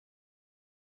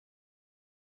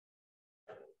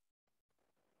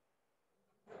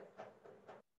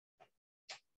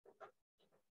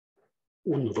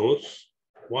Uno, dos.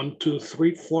 1, 2,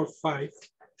 3, 4, 5.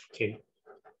 Okay.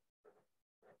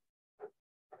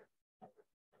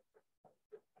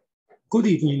 Good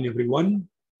evening, everyone.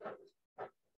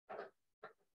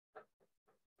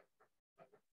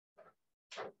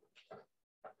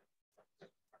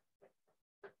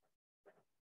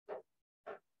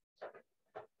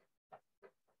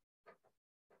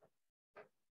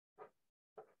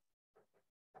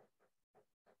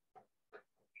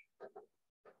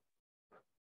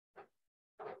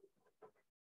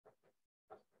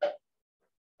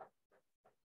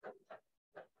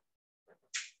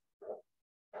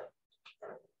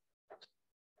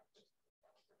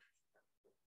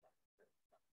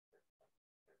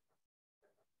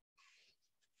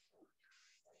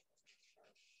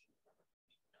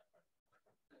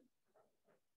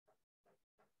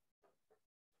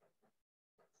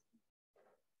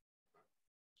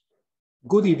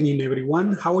 Good evening,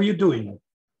 everyone. How are you doing?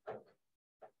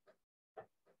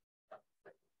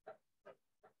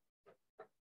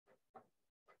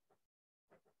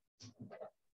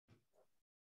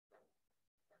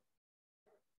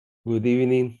 Good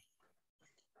evening.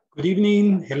 Good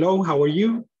evening. Hello, how are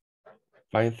you?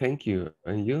 Fine, thank you.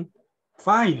 And you?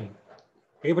 Fine.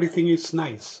 Everything is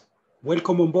nice.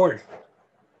 Welcome on board.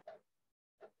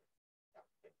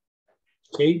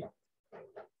 Okay.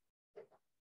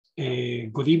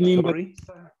 Good evening. Sorry?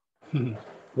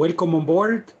 Welcome on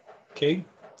board. Okay.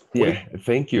 Yeah,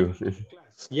 thank you.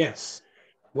 Yes.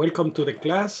 Welcome to the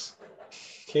class.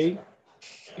 Okay.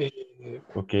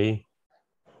 Okay.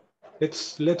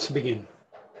 Let's begin.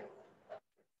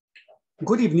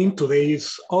 Good evening. Today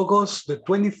is August the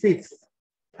 25th,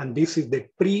 and this is the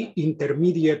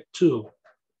pre-intermediate 2.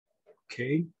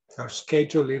 Okay. Our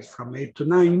schedule is from 8 to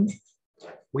 9.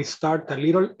 We start a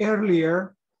little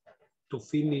earlier to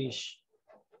finish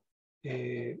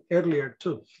earlier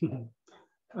too.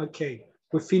 Okay,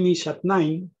 we finish at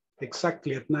 9,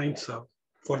 exactly at 9. So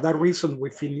for that reason,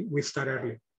 we start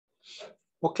early.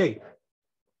 Okay,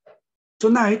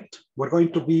 tonight we're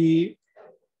going to be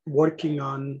working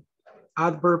on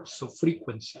adverbs of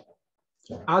frequency.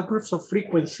 Adverbs of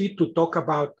frequency to talk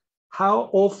about how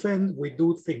often we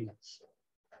do things.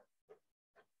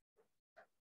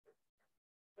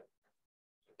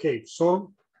 Okay,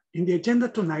 so in the agenda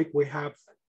tonight, we have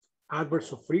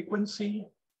adverbs of frequency,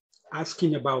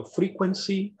 asking about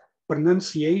frequency,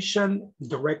 pronunciation,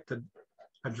 directed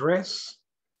address,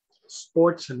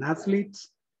 sports and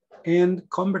athletes, and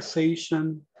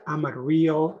conversation. I'm a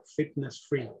real fitness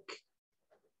freak.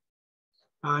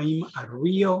 I'm a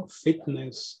real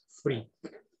fitness freak.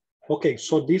 Okay,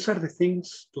 so these are the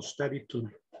things to study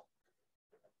tonight.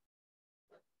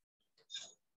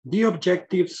 The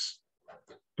objectives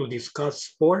to discuss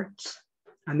sports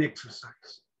and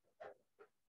exercise.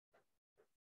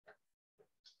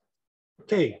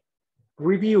 Okay,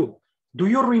 review. Do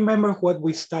you remember what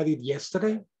we studied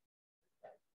yesterday?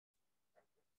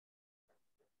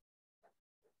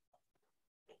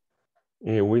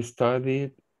 We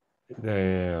studied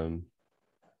the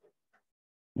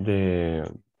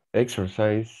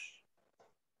exercise.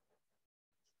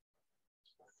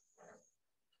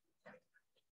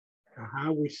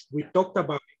 We talked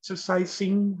about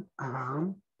exercising.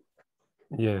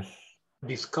 Yes.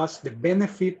 Discussed the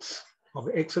benefits of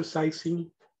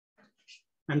exercising.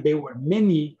 And there were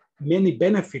many, many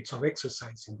benefits of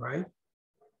exercising, right?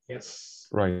 Yes.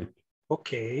 Right.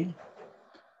 Okay.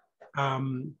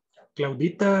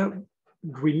 Claudita,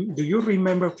 do you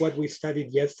remember what we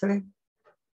studied yesterday?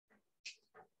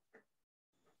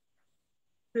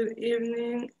 Good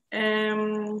evening.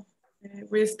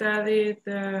 We studied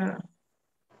the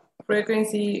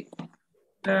frequency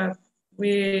that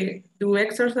we do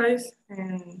exercise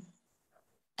and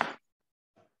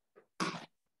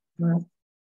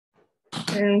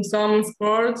some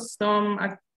sports, some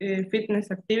fitness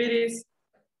activities.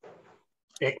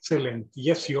 Excellent.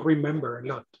 Yes, you remember a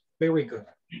lot. Very good.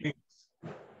 Thanks.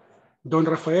 Don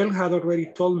Rafael had already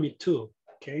told me too.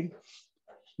 Okay.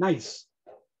 Nice.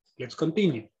 Let's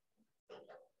continue.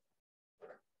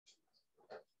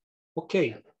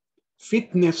 Okay.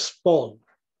 Fitness poll.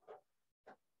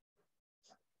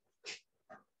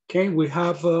 Okay, we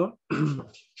have, we're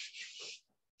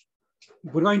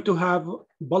going to have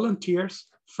volunteers.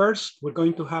 First, we're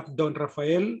going to have Don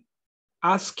Rafael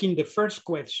asking the first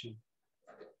question.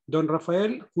 Don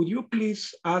Rafael, would you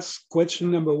please ask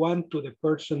question number 1 to the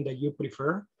person that you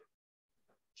prefer?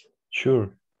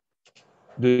 Sure.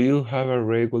 Do you have a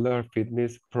regular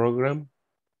fitness program?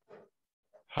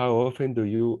 How often do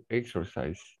you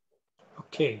exercise?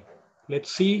 Okay,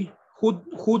 let's see.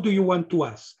 Who do you want to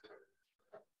ask?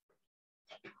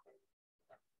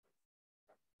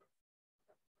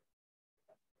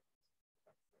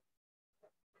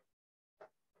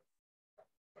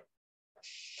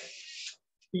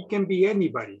 It can be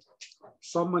anybody,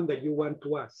 someone that you want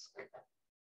to ask.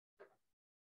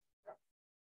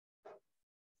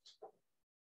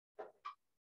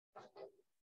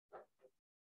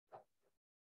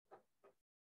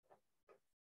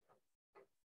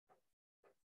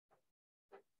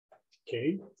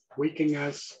 Okay, we can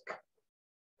ask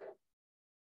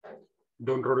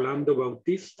Don Rolando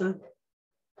Bautista.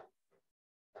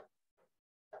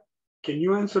 Can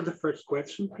you answer the first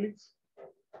question, please?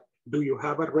 Do you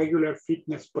have a regular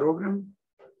fitness program?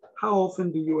 How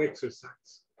often do you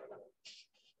exercise?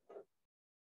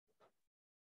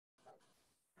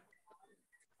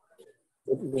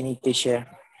 Good evening, teacher.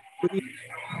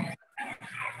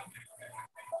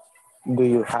 Do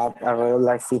you have a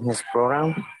regular fitness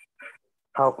program?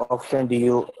 How often do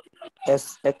you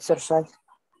exercise?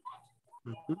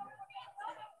 Mhm.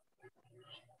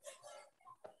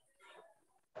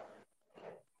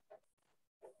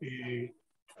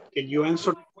 Can you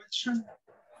answer the question?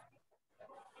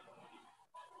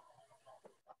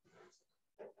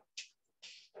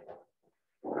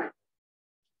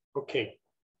 Okay.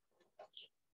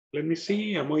 Let me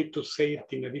see. I'm going to say it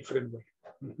in a different way.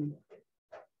 Mhm.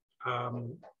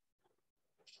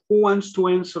 Who wants to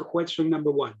answer question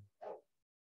number 1?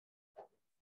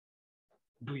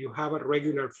 Do you have a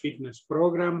regular fitness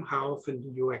program? How often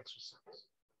do you exercise?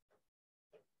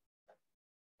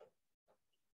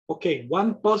 Okay,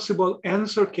 one possible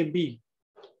answer can be,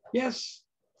 yes,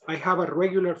 I have a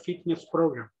regular fitness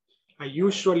program. I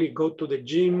usually go to the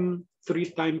gym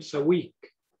 3 times a week,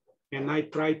 and I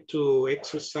try to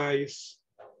exercise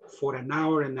for an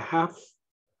hour and a half,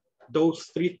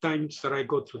 those 3 times that I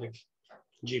go to the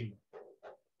gym,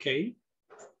 okay?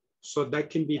 So that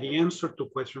can be the answer to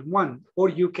question 1. Or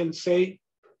you can say,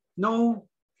 no,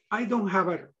 I don't have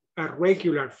a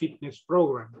regular fitness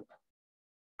program.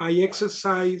 I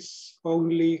exercise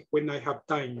only when I have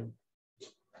time.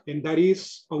 And that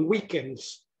is on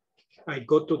weekends. I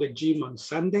go to the gym on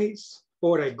Sundays,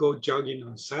 or I go jogging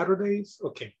on Saturdays.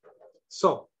 Okay,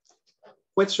 so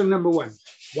question number 1.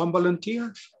 One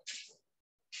volunteer?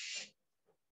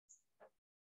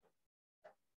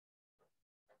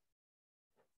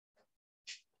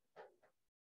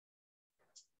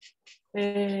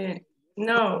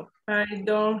 No, I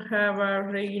don't have a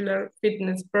regular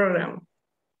fitness program.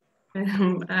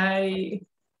 I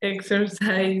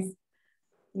exercise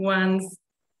once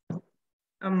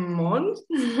a month.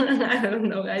 I don't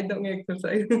know, I don't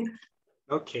exercise.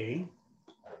 Okay.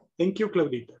 Thank you,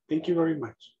 Claudita. Thank you very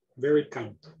much. Very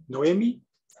kind. Noemi,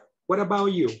 what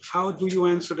about you? How do you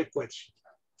answer the question?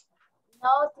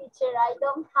 No, teacher, I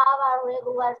don't have a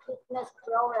regular fitness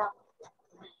program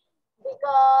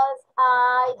because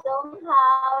I don't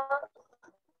have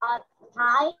a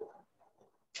time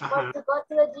to go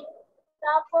to the gym. For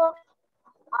example,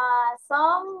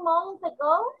 some months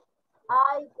ago,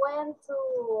 I went to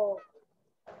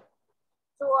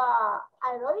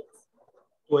aerobics.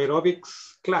 To aerobics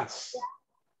class.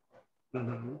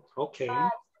 Yeah. Okay.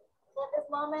 At this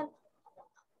moment,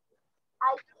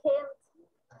 I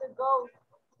can't go.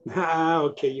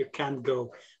 Okay, you can't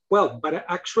go. Well, but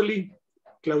actually,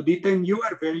 Claudita and you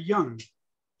are very young,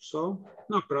 so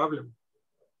no problem.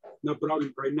 No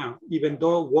problem right now, even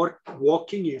though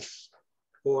walking is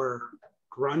or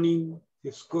running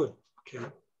is good. Okay,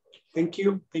 thank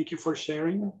you. Thank you for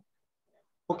sharing.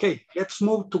 Okay, let's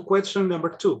move to question number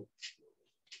 2.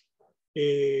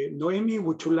 Noemi,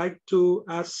 would you like to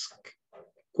ask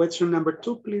question number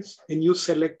 2, please? And you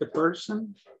select the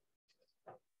person.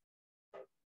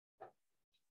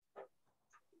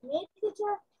 Me,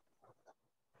 teacher?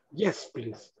 Yes,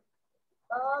 please.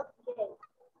 Okay.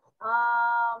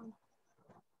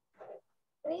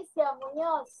 Cristian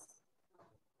Muñoz.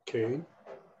 Okay.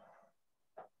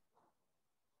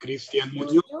 Cristian Do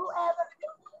Muñoz. you ever...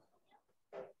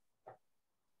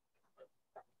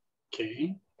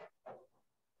 Okay.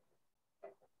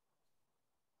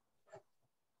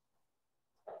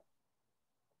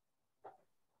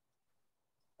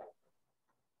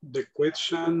 The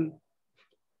question,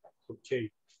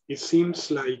 okay. It seems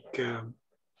like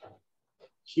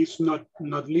he's not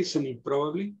listening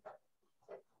probably.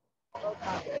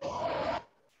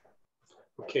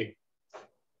 Okay.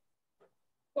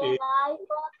 Can I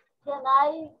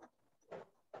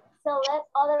select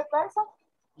other person?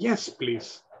 Yes,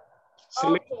 please.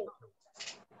 Select. Okay.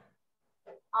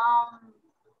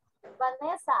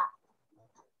 Vanessa.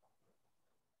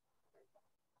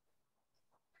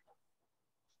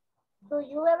 Do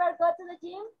you ever go to the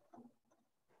gym?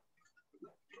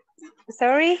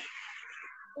 Sorry?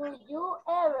 Do you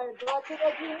ever go to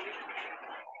the gym?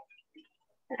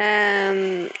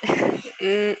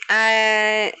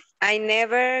 I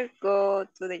never go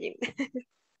to the gym.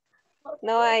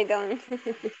 No, I don't.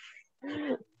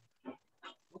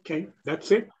 Okay,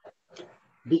 that's it.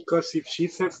 Because if she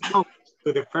says no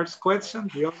to the first question,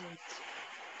 the other.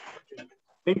 Okay.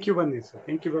 Thank you, Vanessa.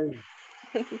 Thank you very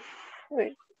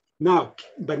much. Now,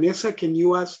 Vanessa, can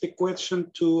you ask the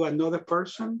question to another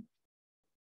person?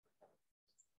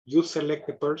 You select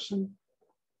the person.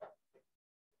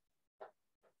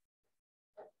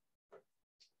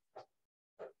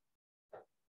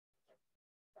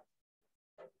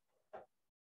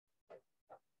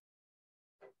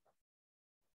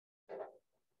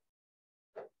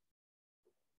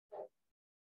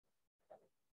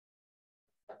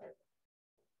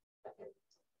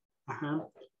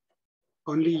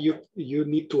 Only you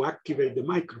need to activate the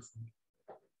microphone.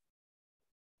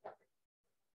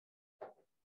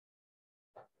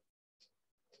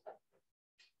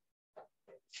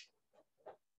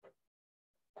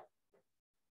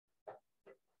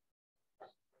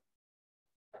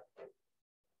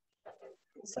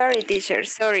 Sorry, teacher,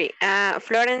 sorry.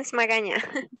 Florence Magaña.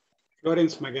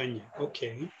 Florence Magaña,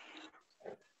 okay.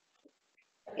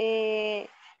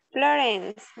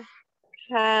 Florence,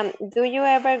 do you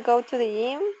ever go to the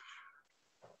gym?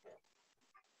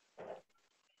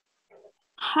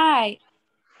 Hi,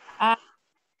 I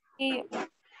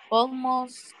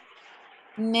almost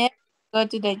never go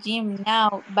to the gym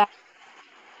now, but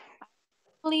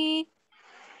actually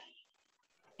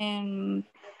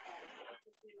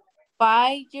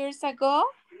 5 years ago,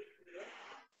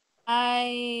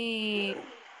 I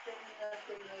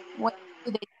went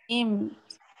to the gym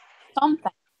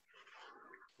sometimes.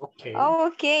 Okay. Oh,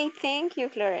 okay, thank you,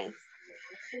 Florence.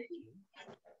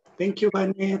 Thank you,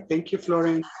 Vane. Thank you,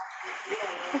 Florence.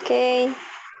 Okay.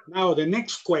 Now, the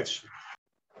next question.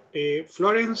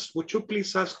 Florence, would you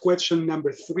please ask question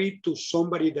number 3 to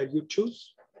somebody that you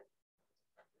choose?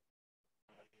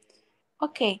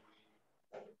 Okay.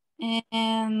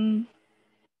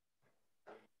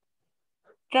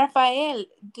 Rafael,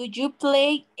 do you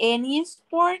play any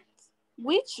sport?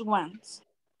 Which ones?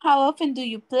 How often do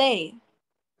you play?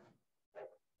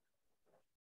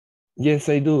 Yes,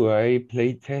 I do. I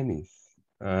play tennis.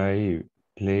 I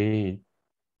play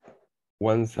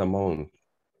once a month.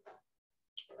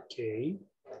 Okay.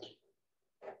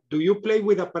 Do you play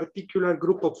with a particular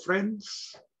group of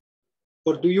friends?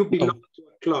 Or do you belong to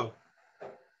a club?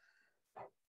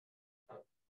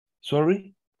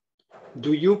 Sorry?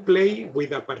 Do you play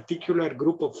with a particular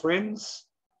group of friends?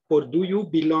 Or do you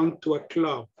belong to a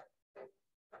club?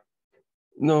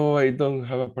 No, I don't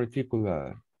have a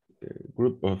particular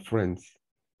group of friends.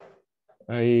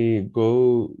 I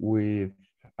go with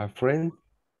a friend,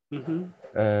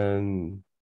 and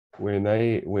when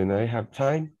I have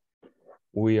time,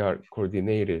 we are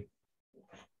coordinated.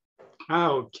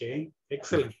 Okay,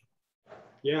 excellent.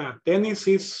 Yeah, tennis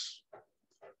is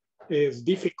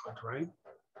difficult, right?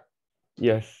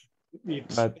 Yes,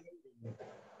 It's,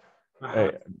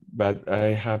 but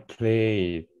I have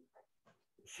played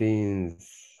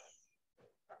since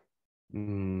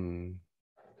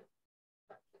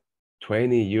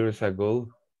 20 years ago.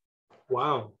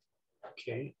 Wow,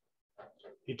 okay.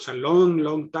 It's a long,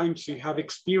 long time so you have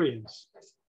experience.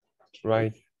 Okay.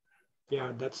 Right.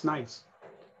 Yeah, that's nice.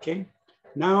 Okay,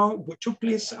 now would you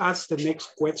please ask the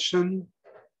next question,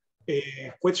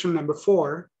 question number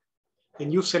 4,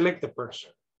 and you select the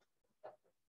person.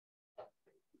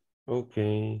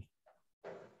 Okay.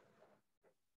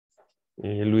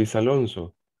 Luis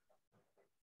Alonso.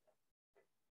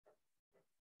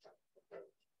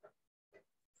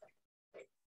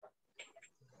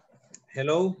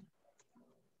 Hello.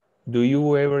 Do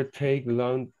you ever take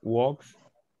long walks?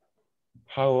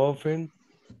 How often?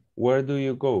 Where do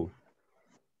you go?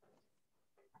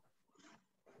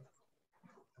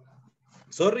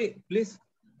 Sorry, please.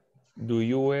 Do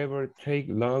you ever take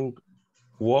long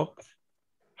walks?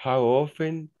 How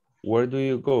often? Where do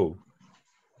you go?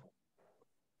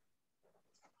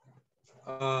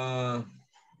 I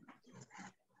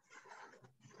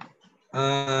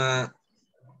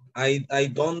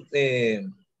don't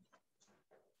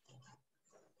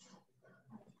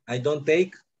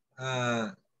take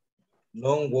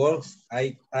long walks.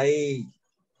 I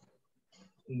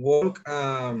walk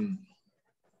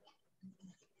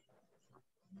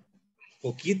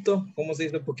poquito. ¿Cómo se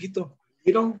dice poquito?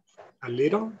 A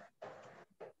little.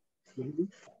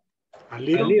 A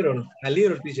little? A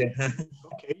little, teacher.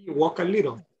 Okay, you walk a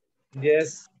little.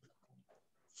 Yes.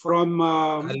 From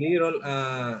a little.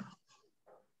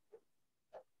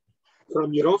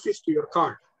 From your office to your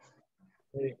car.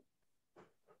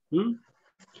 Hmm?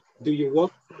 Do you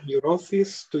walk from your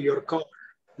office to your car?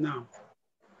 No.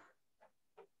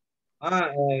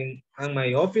 On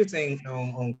my office and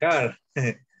on car.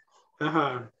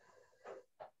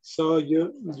 So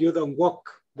you don't walk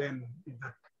then.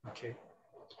 Okay.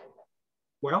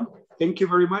 Well, thank you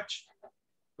very much.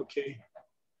 Okay.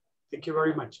 Thank you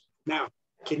very much. Now,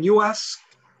 can you ask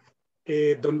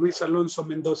Don Luis Alonso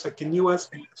Mendoza, can you ask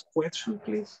the last question,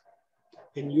 please?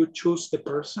 Can you choose the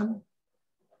person?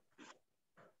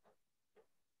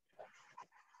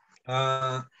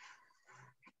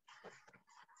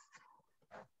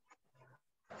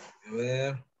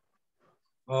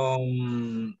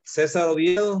 César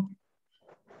Oviedo.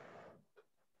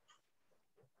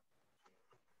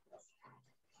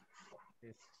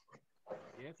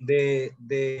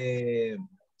 The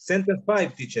sentence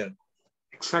 5, teacher.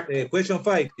 Exactly. Question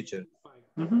 5, teacher.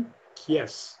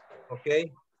 Yes.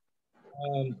 Okay.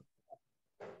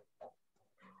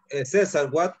 Cesar,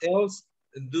 what else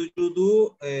do you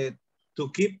do to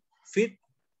keep fit?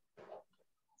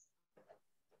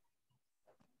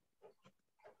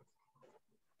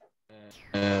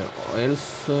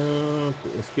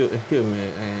 Excuse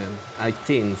me, I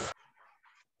think.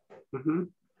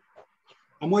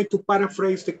 I'm going to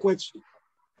paraphrase the question.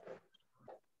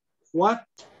 What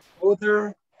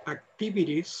other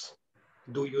activities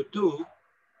do you do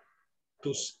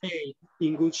to stay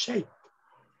in good shape?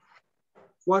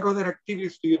 What other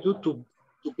activities do you do to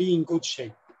be in good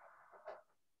shape?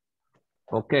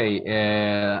 Okay,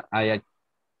 I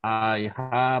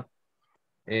have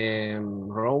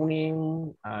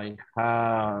running, I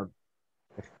have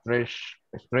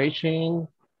stretching,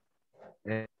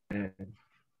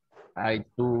 I'm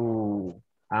to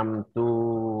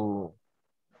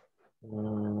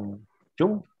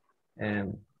jump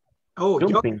and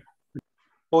jumping.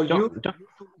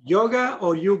 Yoga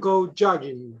or you go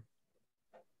jogging?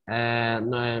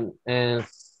 No,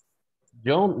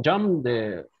 jump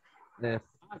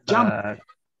jump.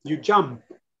 You jump.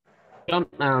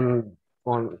 Jump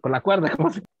con la cuerda.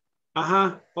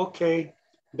 Okay.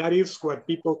 That is what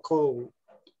people call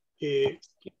skip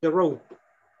the rope.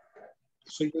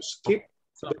 So you skip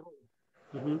the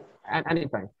rope.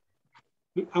 Anytime.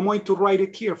 I'm going to write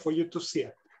it here for you to see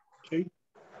it. Okay.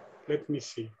 Let me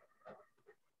see.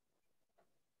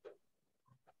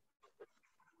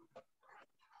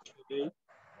 Okay.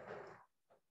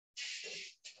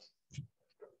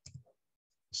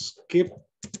 Skip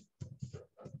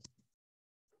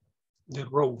the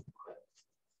rope.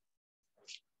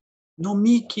 No,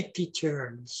 Mickey,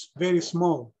 teacher. It's very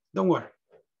small. Don't worry.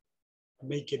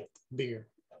 Make it bigger.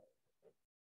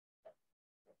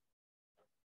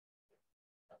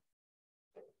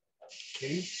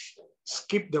 Okay.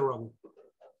 Skip the rope.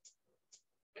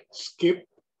 Skip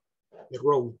the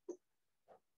rope.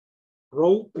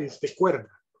 Rope is the cuerda,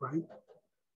 right?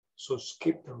 So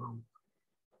skip the rope.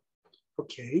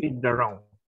 Okay. Skip the rope.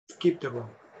 Skip the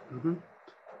rope.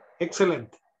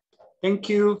 Excellent. Thank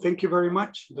you. Thank you very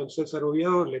much. Don César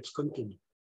Oviedo, let's continue.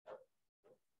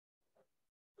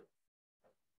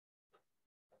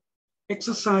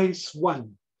 Exercise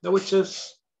 1. That was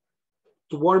just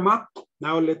to warm up.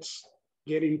 Now let's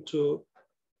get into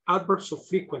adverbs of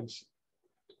frequency.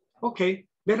 Okay,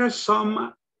 there are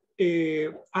some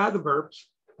adverbs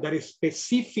that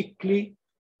specifically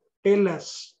tell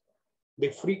us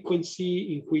the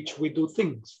frequency in which we do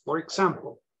things. For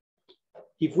example,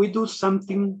 if we do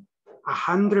something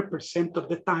 100% of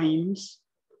the times,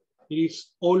 it is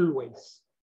always.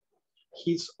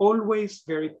 He's always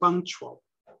very punctual.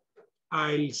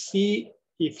 I'll see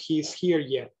if he's here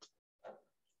yet.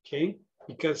 Okay,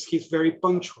 because he's very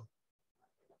punctual.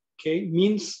 Okay,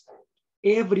 means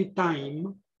every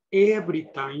time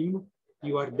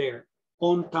you are there,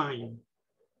 on time.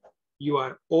 You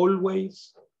are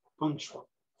always punctual.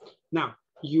 Now,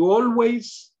 you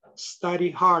always study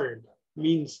hard,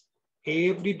 means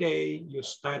every day you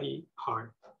study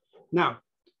hard. Now,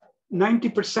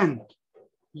 90%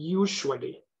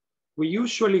 usually, we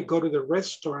usually go to the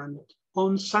restaurant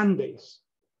on Sundays,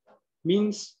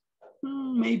 means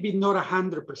maybe not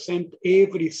 100%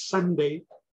 every Sunday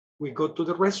we go to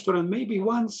the restaurant. Maybe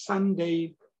one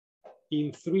Sunday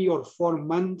in 3 or 4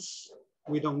 months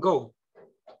we don't go,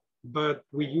 but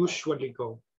we usually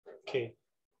go. Okay,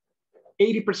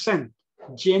 80%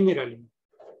 generally.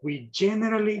 We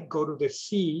generally go to the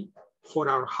sea for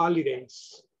our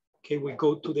holidays. Okay, we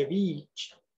go to the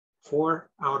beach for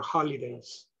our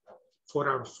holidays, for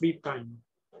our free time.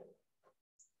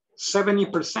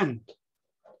 70%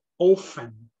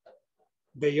 often.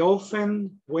 They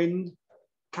often went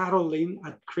caroling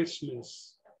at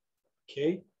Christmas.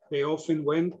 Okay, they often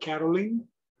went caroling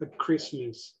at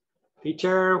Christmas.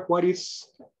 Teacher, what is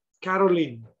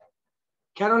caroling?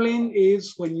 Caroling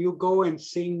is when you go and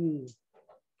sing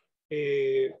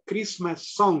Christmas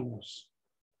songs.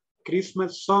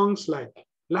 Christmas songs like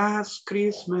Last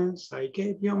Christmas, I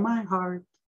gave you my heart.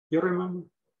 You remember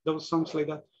those songs like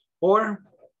that? Or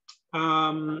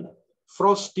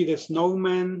Frosty the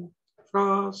Snowman,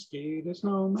 Frosty the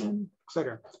Snowman,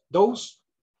 etc. Those,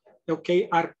 okay,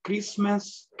 are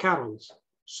Christmas carols.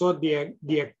 So the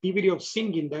activity of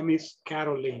singing them is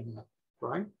caroling,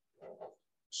 right?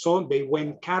 So they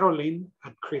went caroling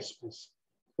at Christmas.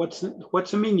 What's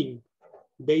the meaning?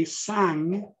 They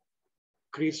sang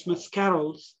Christmas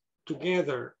carols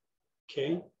together,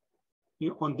 okay,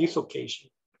 on this occasion,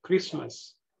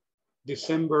 Christmas,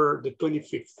 December the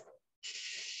 25th.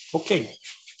 Okay.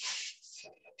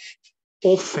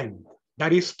 Often,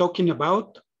 that is talking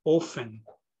about often.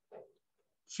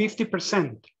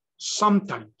 50%,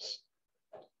 sometimes.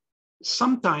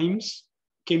 Sometimes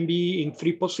can be in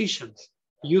three positions.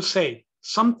 You say,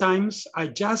 sometimes I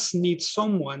just need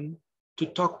someone to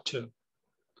talk to.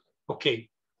 Okay,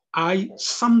 I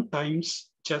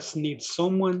sometimes just need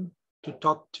someone to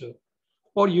talk to.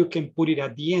 Or you can put it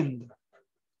at the end.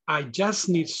 I just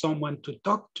need someone to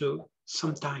talk to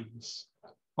sometimes.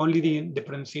 Only the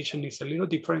pronunciation is a little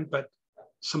different, but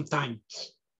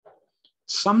sometimes.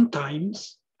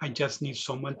 Sometimes I just need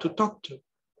someone to talk to.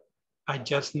 I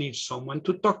just need someone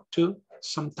to talk to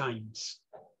sometimes.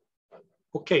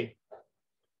 Okay,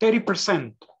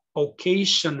 30%,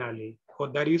 occasionally, or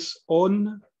that is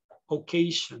on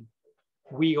occasion.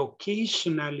 We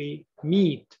occasionally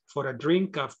meet for a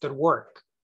drink after work.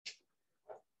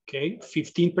 Okay,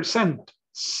 15%,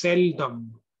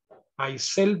 seldom. I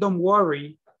seldom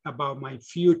worry about my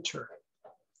future.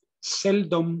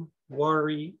 Seldom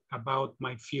worry about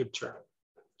my future.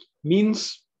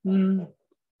 Means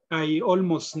I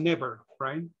almost never,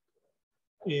 right?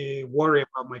 Worry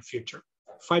about my future.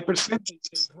 5%.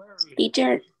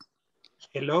 Teacher.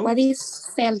 Hello? What is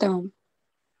seldom?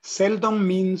 Seldom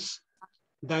means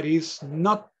that is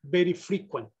not very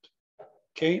frequent.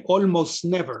 Okay, almost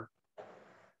never.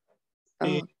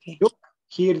 Okay. Look,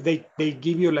 here they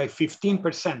give you like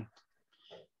 15%.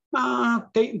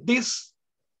 These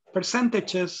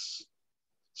percentages,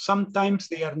 sometimes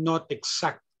they are not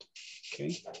exact.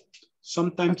 Okay,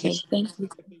 sometimes thank you.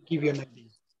 They give you an idea.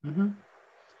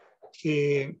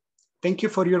 Thank you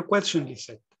for your question,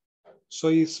 Lisette. So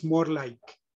it's more like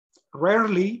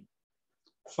rarely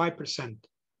 5%,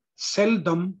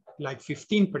 seldom like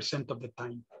 15% of the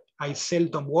time. I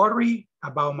seldom worry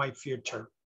about my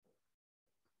future.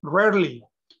 Rarely,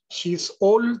 she's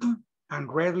old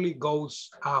and rarely goes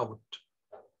out.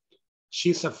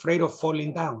 She's afraid of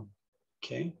falling down,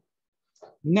 okay?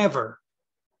 Never,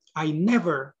 I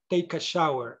never take a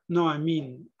shower. No, I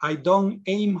mean, I don't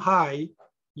aim high,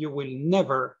 you will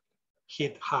never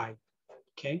hit high,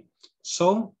 okay?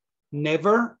 So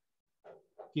never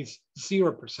is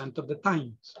 0% of the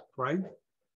times, right?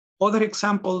 Other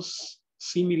examples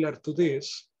similar to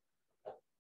this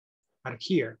are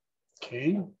here,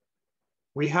 okay?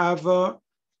 We have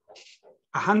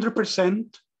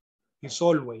 100% is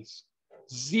always,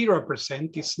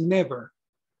 0% is never.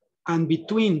 And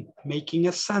between making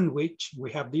a sandwich,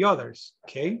 we have the others,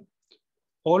 okay?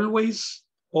 Always,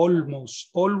 almost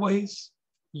always,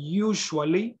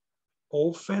 usually,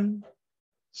 often,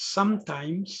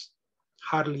 sometimes,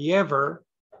 hardly ever,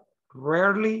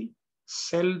 rarely,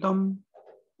 seldom,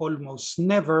 almost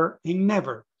never, and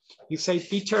never. You say,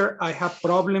 teacher, I have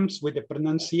problems with the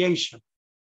pronunciation.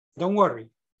 Don't worry.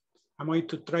 I'm going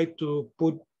to try to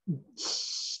put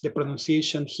the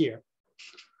pronunciation here.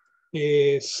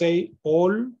 Say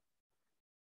all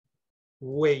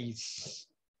ways.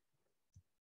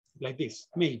 Like this,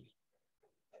 maybe.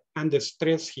 And the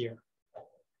stress here.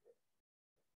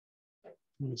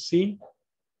 You see?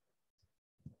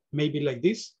 Maybe like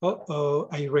this. Uh-oh,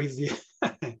 I erased the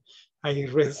I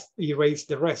erased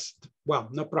the rest. Well,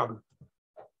 no problem.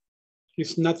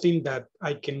 It's nothing that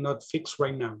I cannot fix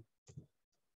right now.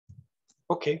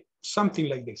 Okay, something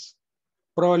like this.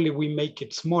 Probably we make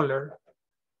it smaller.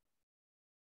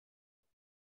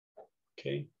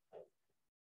 Okay.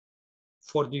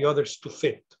 For the others to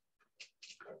fit.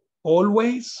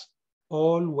 Always,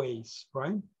 always,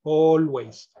 right?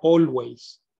 Always,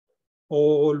 always,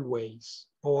 always,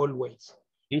 always.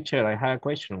 Teacher, I have a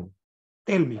question.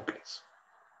 Tell me, please.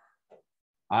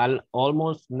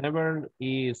 Almost never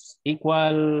is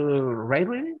equal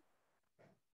rarely?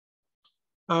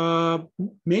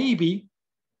 Maybe,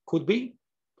 could be.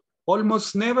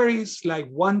 Almost never is like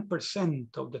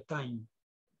 1% of the time.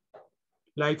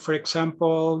 Like, for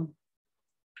example,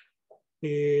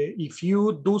 if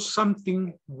you do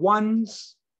something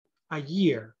once a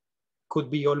year, could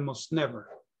be almost never.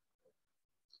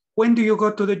 When do you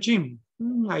go to the gym?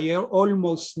 I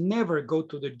almost never go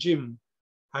to the gym.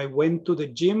 I went to the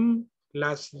gym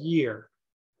last year.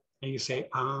 And you say,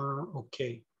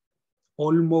 okay.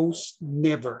 Almost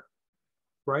never,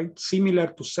 right? Similar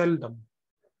to seldom.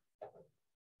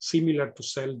 Similar to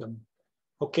seldom.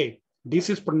 Okay, this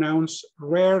is pronounced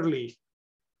rarely.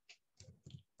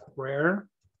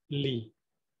 Rarely,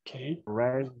 okay?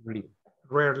 Rarely.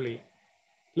 Rarely.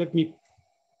 Let me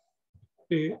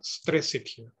stress it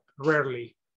here,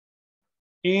 rarely.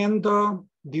 And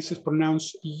this is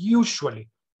pronounced usually.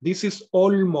 This is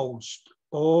almost.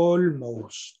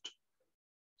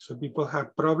 So people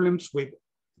have problems with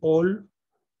all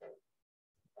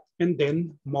and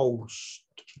then most.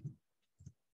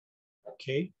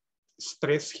 Okay,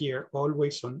 stress here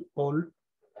always on all.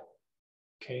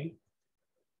 Okay.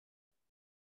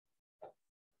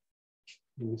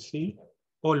 Let me see,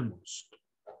 almost.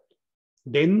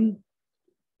 Then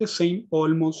the same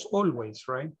almost always,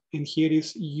 right? And here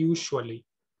is usually.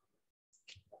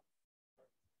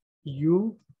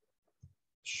 Usually,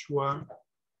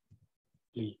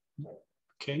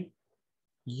 okay?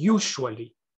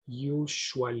 Usually,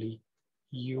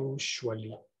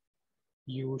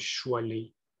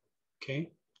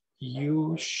 okay?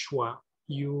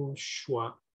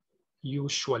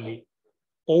 Usually.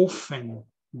 Often,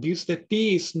 the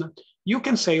T is not, you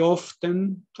can say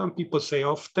often, some people say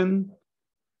often,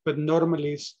 but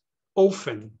normally it's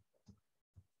often.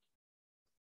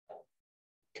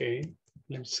 Okay,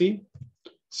 let's see.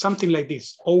 Something like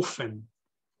this, often,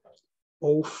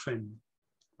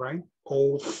 right?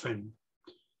 Often.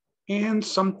 And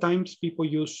sometimes people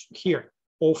use here,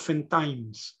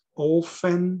 oftentimes.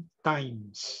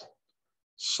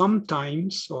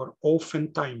 Sometimes or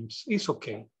oftentimes is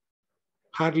okay.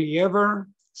 Hardly ever,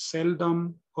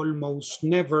 seldom, almost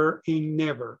never, and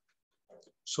never.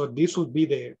 So this would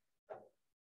be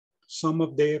some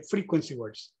of the frequency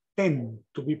words, 10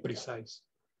 to be precise.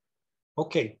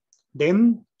 Okay,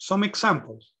 then some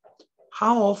examples.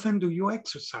 How often do you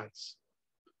exercise?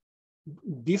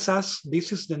 This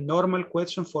is the normal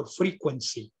question for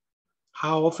frequency.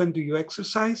 How often do you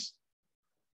exercise?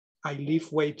 I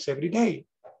lift weights every day.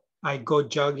 I go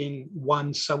jogging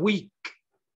once a week.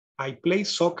 I play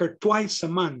soccer twice a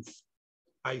month.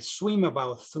 I swim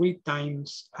about 3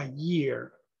 times a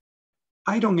year.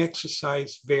 I don't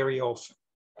exercise very often,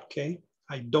 okay?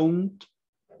 I don't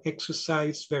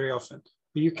exercise very often.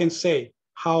 But you can say,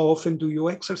 how often do you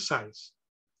exercise?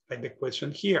 Like the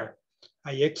question here.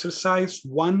 I exercise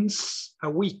once a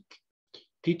week.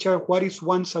 Teacher, what is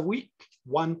once a week?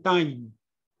 1 time.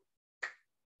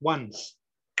 Once.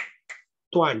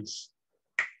 Twice.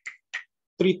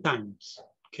 3 times.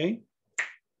 Okay?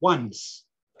 Once.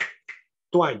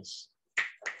 Twice.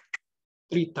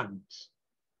 3 times.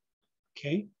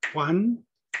 Okay? 1,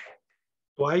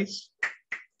 twice.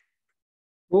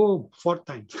 Oh, 4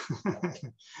 times.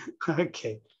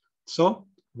 Okay. So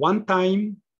 1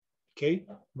 time. Okay,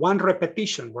 1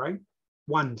 repetition, right?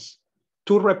 Once.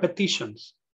 2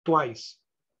 repetitions, twice.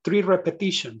 3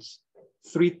 repetitions,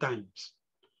 3 times.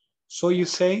 So you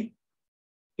say,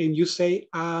 and you say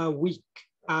a week,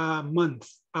 a month,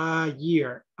 a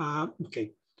year.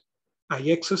 Okay, I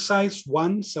exercise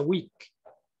once a week.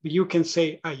 You can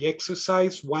say I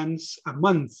exercise once a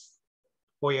month,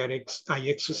 or I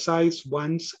exercise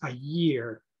once a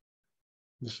year.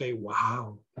 You say,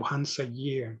 wow, once a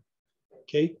year.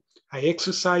 Okay, I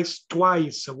exercise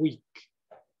twice a week.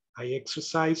 I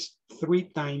exercise 3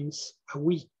 times a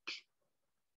week.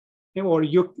 Or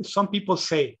some people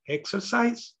say,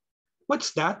 exercise?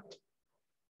 What's that?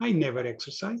 I never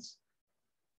exercise.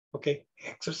 Okay,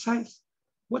 exercise?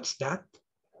 What's that?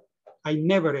 I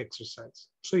never exercise.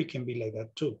 So it can be like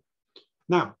that too.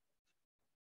 Now,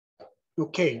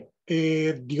 okay,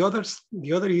 the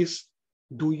other is,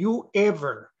 do you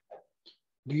ever?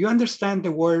 Do you understand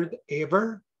the word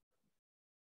ever?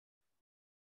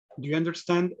 Do you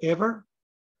understand ever?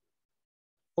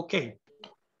 Okay,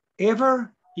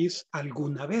 ever is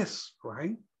alguna vez,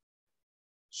 right?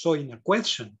 So in a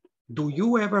question, do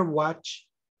you ever watch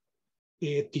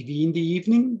TV in the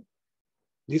evening?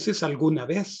 This is alguna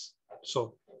vez.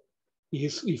 So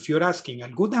if you're asking,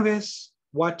 alguna vez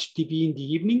watch TV in the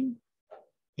evening?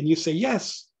 And you say,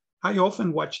 yes, I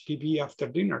often watch TV after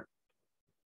dinner.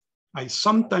 I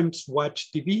sometimes watch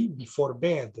TV before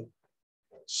bed.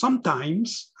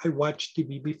 Sometimes I watch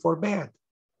TV before bed.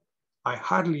 I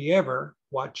hardly ever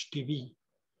watch TV.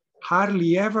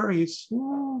 Hardly ever is,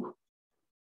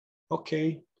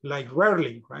 okay, like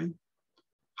rarely, right?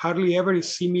 Hardly ever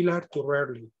is similar to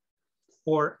rarely.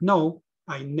 Or no,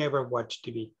 I never watch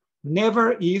TV.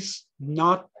 Never is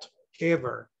not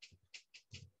ever.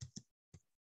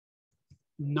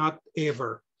 Not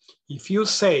ever. If you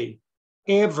say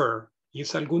ever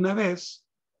is alguna vez,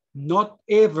 not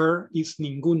ever is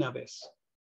ninguna vez.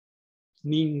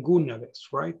 Ninguna vez,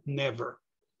 right? Never.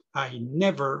 I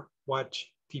never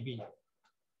watch TV.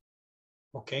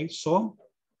 Okay, so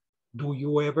do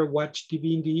you ever watch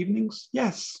TV in the evenings?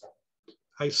 Yes.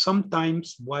 I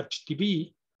sometimes watch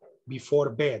TV before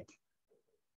bed.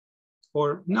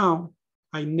 Or no,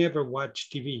 I never watch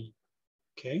TV.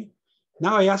 Okay,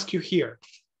 now I ask you here.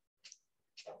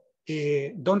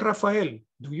 Don Rafael,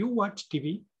 do you watch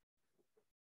TV?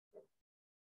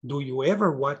 Do you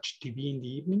ever watch TV in the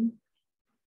evening?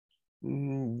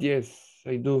 Yes,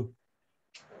 I do.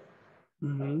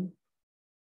 Mm-hmm.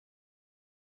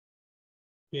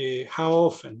 How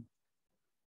often?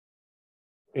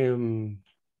 3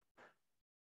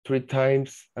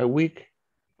 times a week.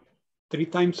 3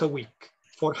 times a week.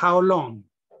 For how long?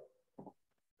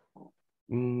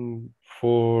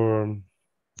 For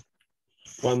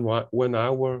 1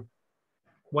 hour.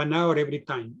 1 hour every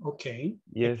time. Okay.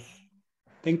 Yes.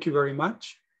 Thank you very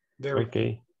much. Very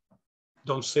okay. Good.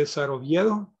 Don Cesar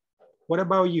Oviedo, what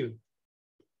about you?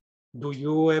 Do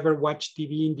you ever watch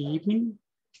TV in the evening?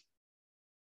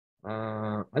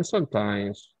 I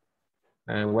sometimes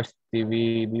watch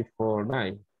TV before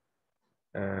night.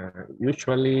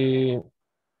 Usually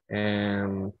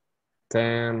 10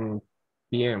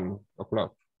 p.m.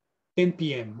 o'clock. 10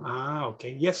 p.m. Ah,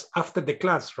 okay. Yes, after the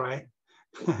class, right?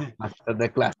 After the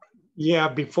class. Yeah,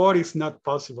 before is not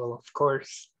possible, of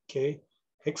course. Okay,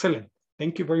 excellent.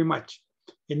 Thank you very much.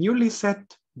 And you,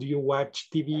 Lisette, do you watch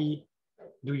TV?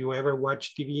 Do you ever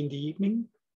watch TV in the evening?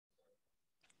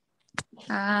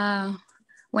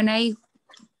 When I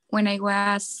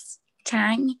was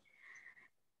 10,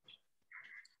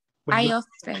 I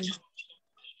often.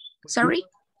 Sorry?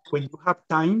 When you have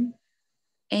time?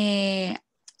 I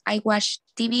watch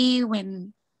TV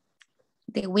when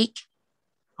the week.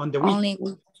 On the week? Only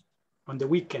week. On the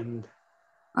weekend?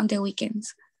 On the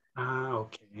weekends. Ah,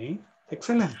 okay.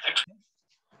 Excellent.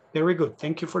 Very good.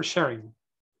 Thank you for sharing.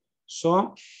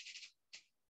 So,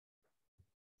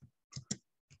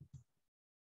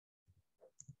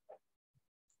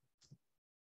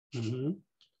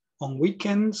 on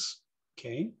weekends,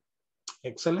 okay.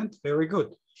 Excellent. Very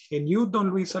good. And you,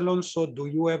 Don Luis Alonso, do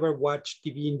you ever watch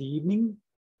TV in the evening?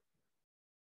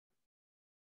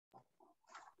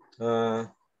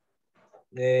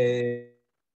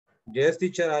 Yes,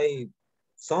 teacher, I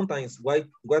sometimes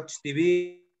watch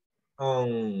TV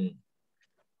on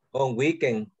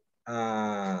weekend.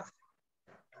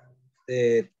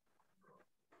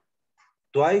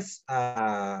 Twice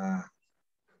a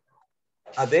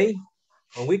day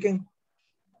on weekend.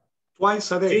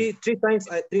 Twice a day. Three times.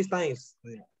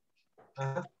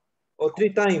 Or 3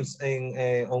 times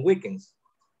on weekends.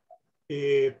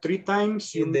 3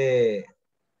 times in the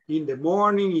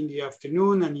morning, in the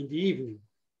afternoon, and in the evening.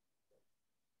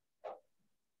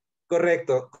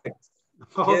 Correcto.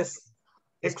 Oh, yes,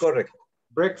 it's correct.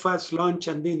 Breakfast, lunch,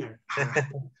 and dinner.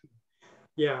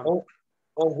 Yeah.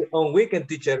 On weekend,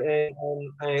 teacher, and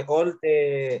all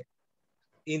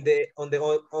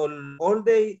all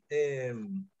day.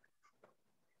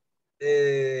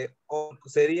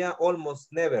 Sería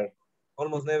almost never.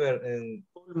 Almost never.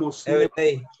 Almost every never.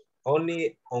 day.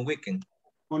 Only on weekend.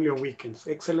 Only on weekends.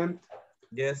 Excellent.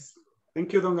 Yes.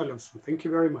 Thank you, Don Alonso. Thank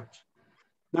you very much.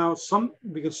 Now,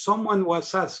 because someone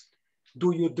was asked,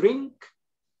 do you drink?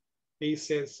 He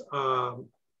says,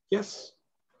 yes,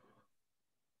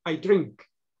 I drink.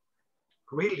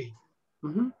 Really?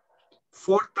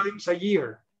 4 times a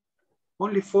year.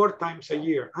 Only 4 times a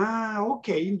year. Ah,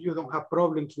 okay. You don't have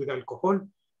problems with alcohol.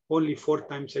 Only 4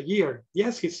 times a year.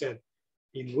 Yes, he said.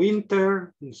 In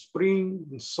winter, in spring,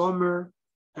 in summer,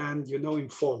 and in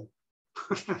fall.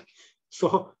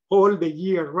 So all the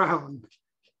year round.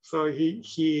 So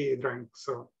he drank.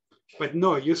 So, but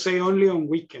no, you say only on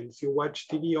weekends. You watch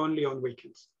TV only on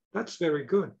weekends. That's very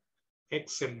good.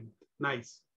 Excellent.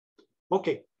 Nice.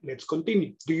 Okay, let's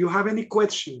continue. Do you have any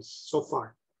questions so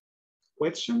far?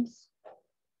 Questions?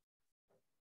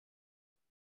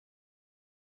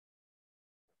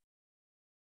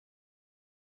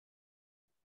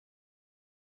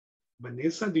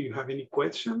 Vanessa, do you have any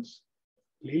questions?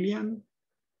 Lillian?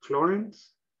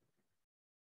 Florence?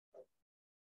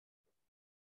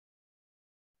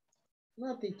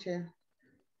 No, teacher.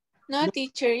 No,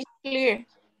 teacher, it's clear.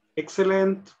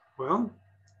 Excellent. Well,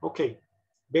 okay.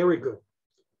 Very good.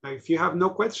 Now, if you have no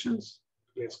questions,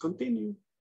 let's continue.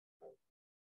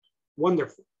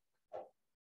 Wonderful.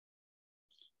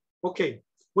 Okay,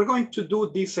 we're going to do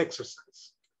this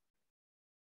exercise.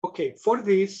 Okay, for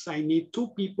this, I need 2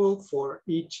 people for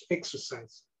each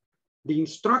exercise. The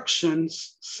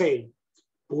instructions say,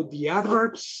 put the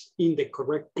adverbs in the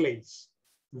correct place,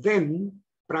 then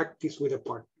practice with a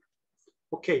partner.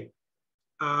 Okay,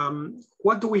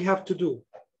 what do we have to do?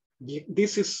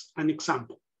 This is an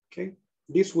example, okay?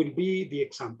 This will be the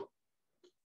example.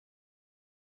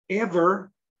 Ever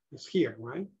is here,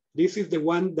 right? This is the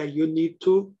one that you need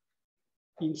to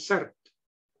insert.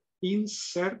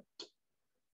 Insert,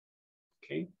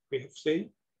 okay, we have to say,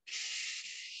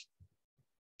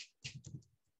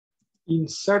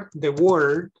 insert the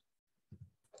word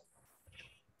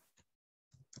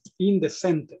in the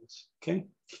sentence, okay?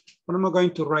 What am I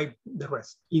going to write the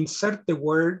rest? Insert the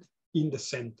word in the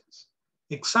sentence.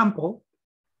 Example,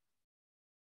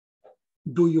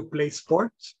 do you play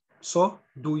sports? So,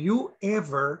 do you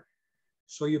ever,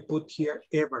 so you put here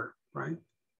ever, right?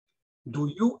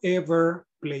 Do you ever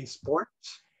play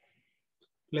sports?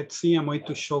 Let's see, I'm going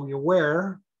to show you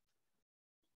where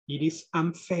it is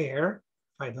unfair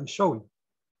if I don't show you.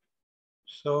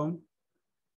 So,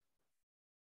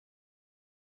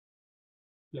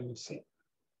 let me see.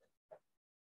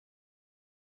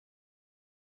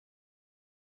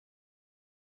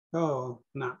 Oh,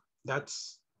 no,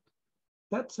 that's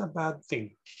a bad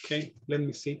thing. Okay, let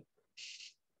me see.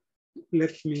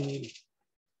 Let me.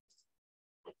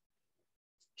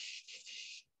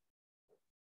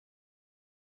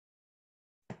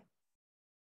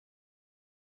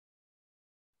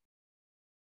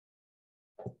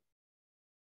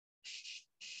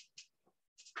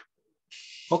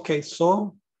 Okay,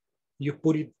 so you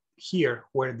put it here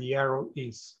where the arrow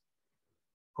is.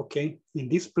 Okay, in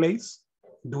this place,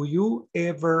 do you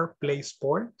ever play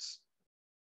sports?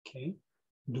 Okay,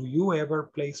 do you ever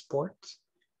play sports?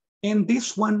 And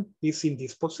this one is in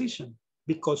this position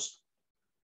because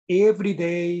every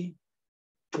day,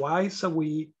 twice a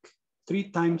week,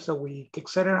 3 times a week,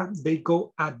 etc., they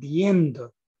go at the end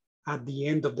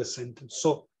of the sentence.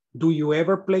 So, do you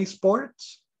ever play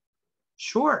sports?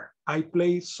 Sure, I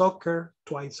play soccer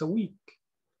twice a week.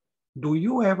 Do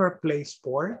you ever play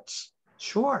sports?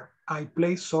 Sure, I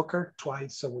play soccer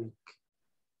twice a week.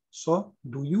 So,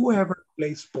 do you ever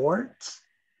play sports?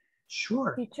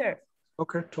 Sure. Teacher.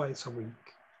 Soccer twice a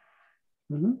week.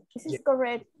 This is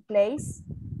correct place.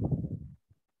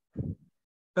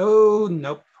 Oh,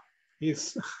 nope.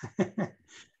 It's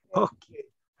okay.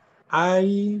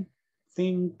 I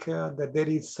think that there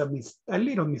is a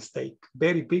little mistake,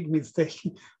 very big mistake.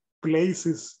 Place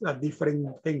is a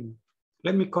different thing.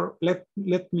 Let me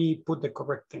put the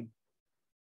correct thing.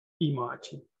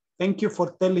 Imagine. Thank you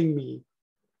for telling me.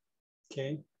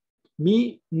 Okay.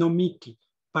 Me, no Mickey,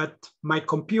 but my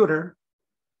computer.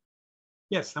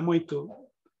 Yes, I'm going to.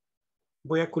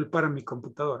 Voy a culpar a mi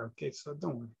computadora. Okay, so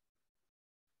don't worry.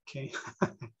 Okay.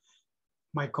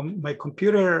 my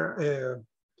computer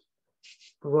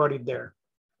wrote it there,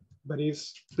 but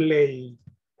it's play.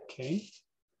 Okay.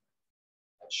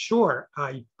 Sure,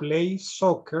 I play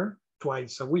soccer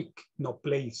twice a week. No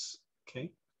plays.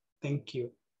 Okay. Thank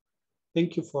you.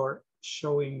 Thank you for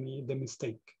showing me the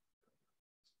mistake.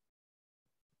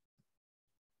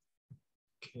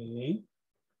 Okay.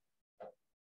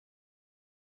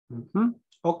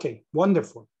 Okay,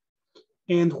 wonderful.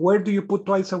 And where do you put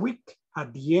twice a week?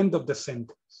 At the end of the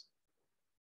sentence.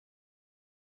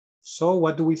 So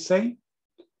what do we say?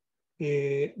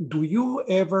 Do you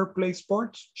ever play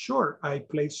sports? Sure, I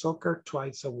play soccer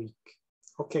twice a week.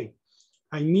 Okay,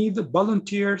 I need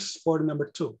volunteers for number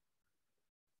 2.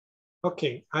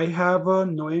 Okay, I have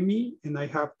Noemi and I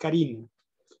have Karina.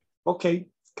 Okay,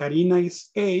 Karina is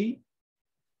A,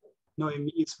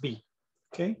 Noemi is B.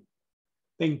 Okay,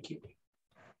 thank you.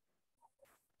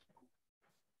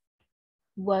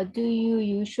 What do you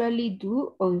usually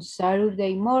do on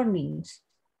Saturday mornings?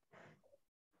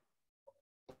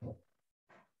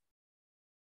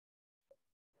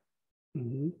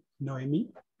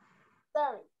 Noemi?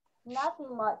 Sorry,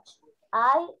 nothing much.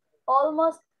 I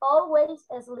almost always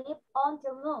sleep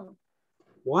until noon.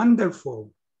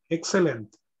 Wonderful.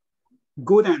 Excellent.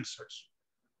 Good answers.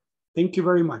 Thank you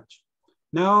very much.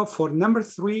 Now for number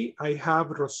 3, I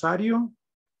have Rosario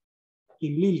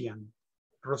and Lilian.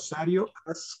 Rosario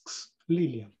asks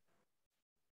Lilian.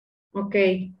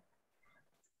 Okay.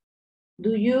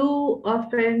 Do you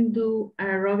often do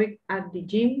aerobic at the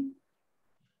gym?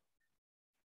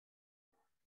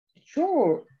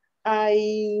 Sure,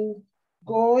 I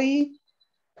go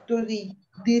to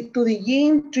the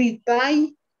gym 3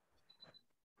 times.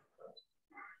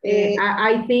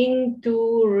 I think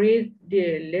to read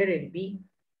the letter B.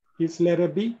 Is letter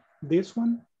B this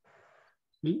one?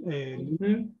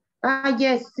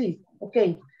 Yes, sí.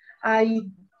 Okay. I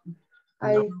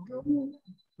I No. do.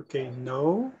 Okay,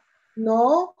 no.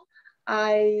 No,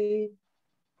 I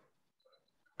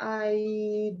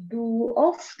do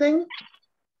often.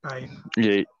 No, Ahí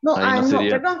no no,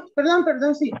 sería,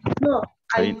 perdón, sí. No,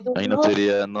 I do ahí no not.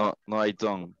 sería, no, no I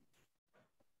don't.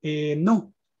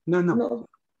 No. No.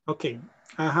 Okay.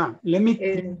 Let me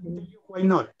tell you why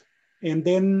not. And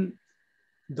then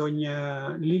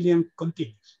Doña Lilian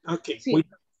continues. Okay. Sí.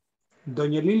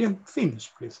 Doña Lilian,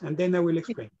 finish, please. And then I will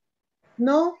explain.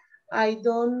 No, I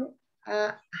don't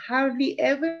hardly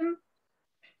ever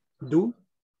do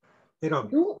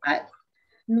aerobics.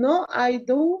 No, I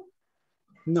do.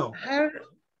 No,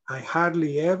 I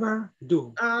hardly ever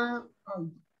do.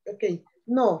 Okay.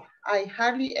 No, I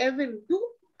hardly ever do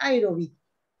aerobic.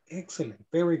 Excellent.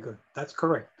 Very good. That's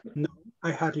correct. No,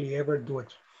 I hardly ever do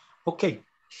it. Okay.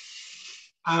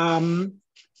 Hardly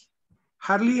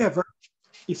ever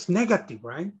is negative,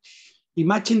 right?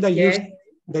 Imagine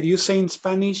that you say in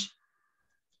Spanish,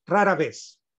 rara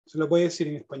vez. Se lo voy a decir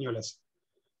en español así.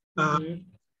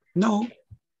 No,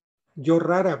 yo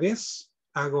rara vez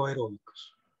hago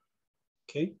aeróbicos.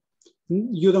 Okay.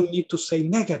 You don't need to say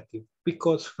negative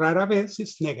because rara vez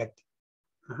is negative.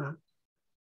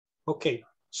 Okay.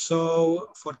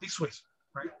 So for this reason,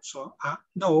 right? So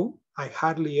no, I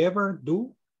hardly ever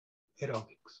do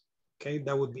aerobics. Okay,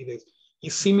 that would be this.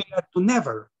 It's similar to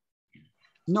never.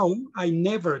 No, I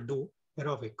never do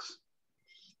aerobics.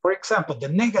 For example, the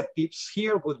negatives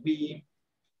here would be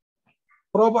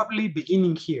probably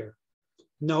beginning here.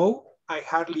 No, I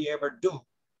hardly ever do.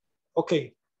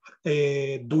 Okay,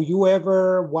 do you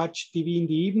ever watch TV in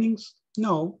the evenings?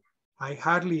 No, I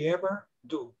hardly ever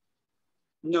do.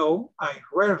 No, I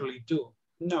rarely do.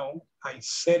 No, I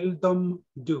seldom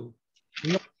do.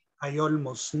 No, I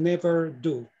almost never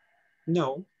do.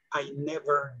 No, I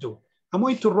never do. I'm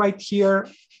going to write here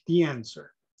the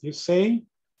answer. You say,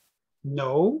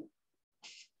 no,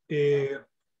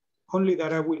 only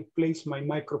that I will place my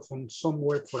microphone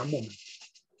somewhere for a moment.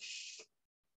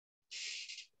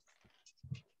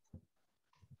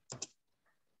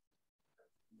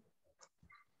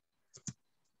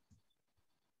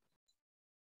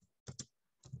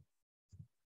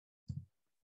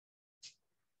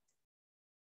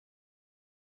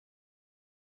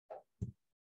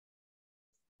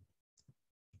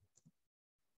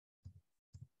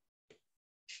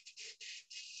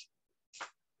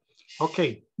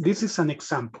 Okay, this is an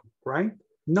example, right?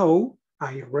 No,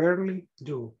 I rarely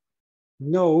do.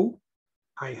 No,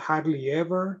 I hardly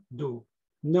ever do.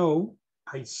 No,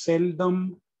 I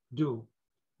seldom do.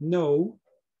 No,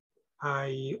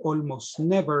 I almost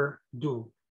never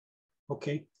do.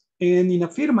 Okay, and in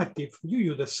affirmative,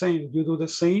 you do the same. You do the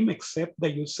same except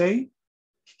that you say,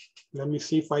 let me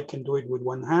see if I can do it with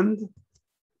one hand.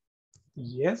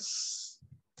 Yes.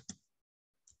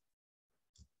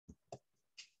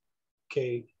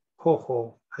 Okay,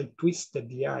 I twisted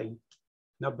the eye.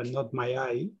 No, but not my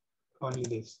eye, only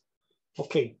this.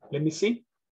 Okay, let me see.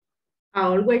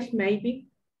 Always, maybe.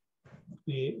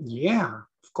 Yeah,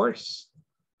 of course.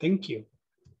 Thank you.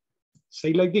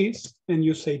 Say like this, and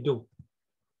you say do.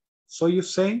 So you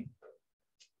say,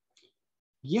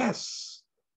 yes,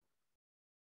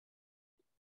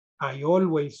 I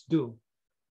always do.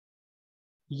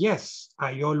 Yes,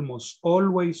 I almost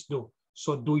always do.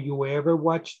 So do you ever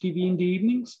watch TV in the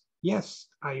evenings? Yes,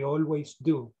 I always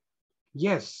do.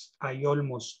 Yes, I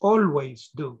almost always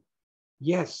do.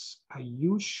 Yes, I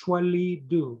usually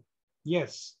do.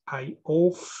 Yes, I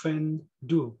often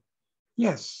do.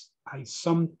 Yes, I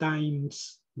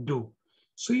sometimes do.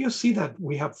 So you see that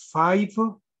we have 5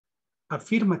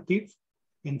 affirmative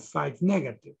and 5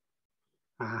 negative.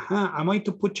 I'm going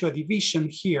to put you a division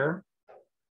here.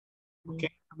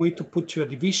 Okay, I'm going to put you a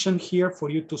division here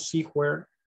for you to see where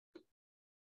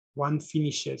one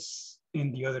finishes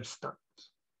and the other starts.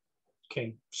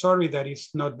 Okay, sorry that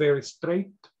it's not very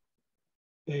straight.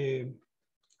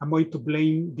 I'm going to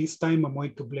blame, this time I'm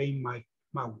going to blame my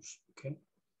mouse, okay?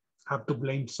 I have to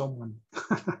blame someone.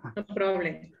 No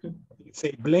problem.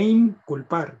 Say blame,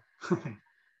 culpar.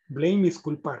 Blame is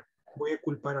culpar. Voy a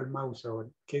culpar al mouse ahora.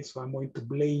 Okay, so I'm going to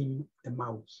blame the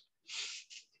mouse.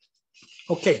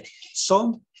 Okay,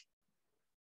 so,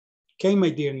 okay, my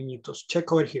dear niñitos,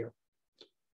 check over here.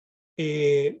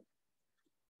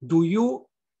 Do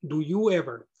you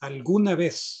ever, alguna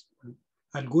vez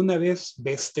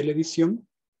ves televisión?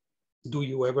 Do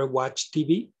you ever watch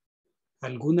TV?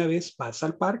 ¿Alguna vez vas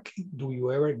al parque? Do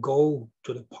you ever go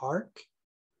to the park?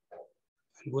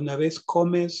 ¿Alguna vez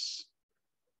comes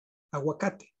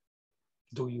aguacate?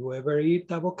 Do you ever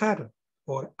eat avocado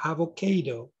or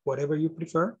avocado, whatever you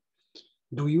prefer?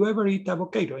 Do you ever eat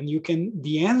avocado? And you can,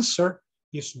 the answer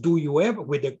is do you ever,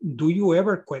 with the do you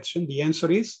ever question, the answer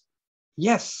is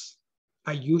yes,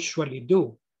 I usually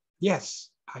do. Yes,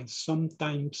 I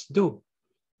sometimes do.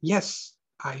 Yes,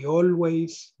 I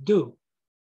always do.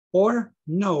 Or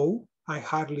no, I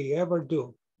hardly ever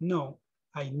do. No,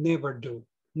 I never do.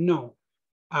 No,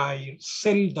 I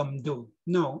seldom do.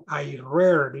 No, I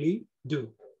rarely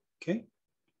do. Okay.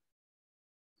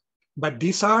 But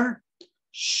these are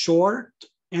short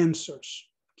answers.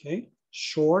 Okay.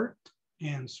 Short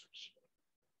answers.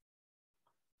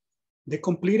 The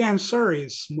complete answer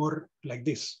is more like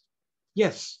this.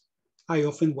 Yes, I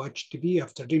often watch TV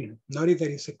after dinner. Notice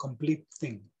that it's a complete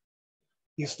thing.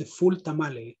 It's the full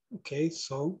tamale. Okay,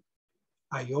 so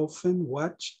I often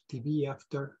watch TV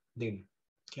after dinner.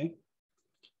 Okay,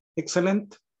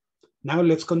 excellent. Now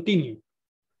let's continue.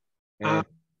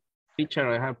 Teacher,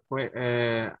 I have,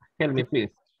 help me please.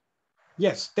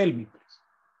 Yes, tell me please.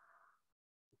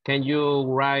 Can you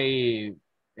write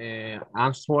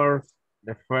answers,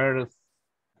 the first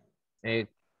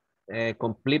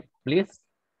complete, please?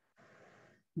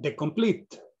 The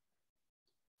complete.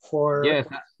 For yes,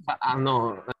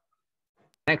 no.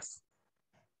 Next.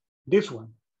 This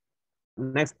one.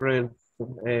 Next presentation.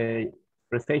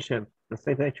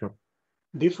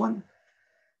 This one?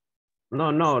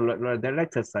 No, the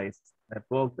exercise.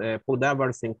 Put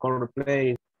adverbs in correct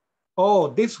place. Oh,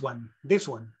 this one. This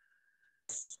one.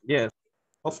 Yes.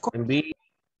 Of course. And B.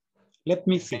 Let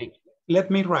me see. Okay.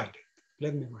 Let me write it.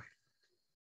 Let me write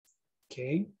it.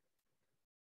 Okay.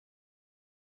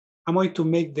 I'm going to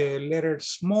make the letter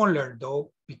smaller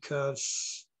though,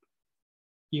 because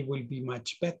it will be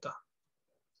much better.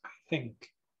 I think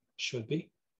should be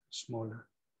smaller.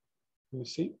 Let me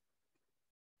see.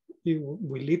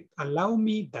 Will it allow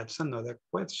me? That's another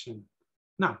question.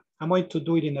 Now, I'm going to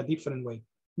do it in a different way.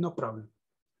 No problem.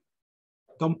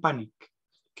 Don't panic.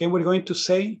 Okay, we're going to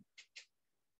say.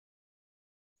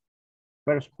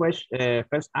 First question,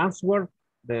 first answer,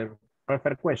 the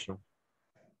perfect question.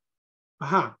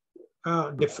 The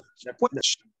first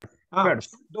question.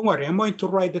 First. Don't worry, I'm going to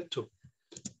write it too.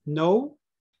 No.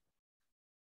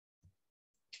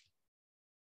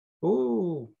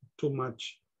 Oh, too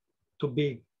much, too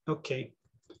big. Okay.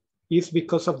 It's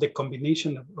because of the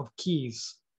combination of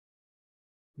keys.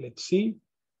 Let's see.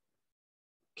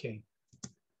 Okay.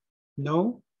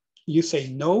 No. You say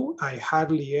no, I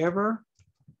hardly ever.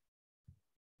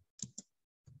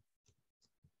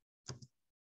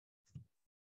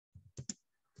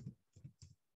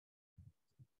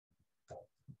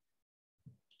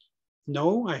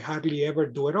 No, I hardly ever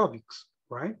do aerobics,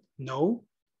 right? No,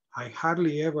 I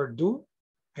hardly ever do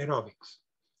aerobics.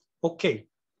 Okay,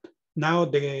 now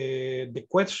the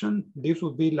question, this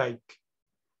would be like.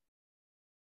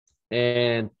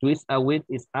 And twice a week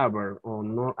is ever or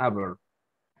not ever?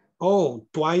 Oh,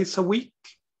 twice a week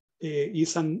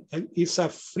is a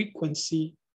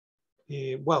frequency.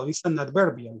 Well, it's an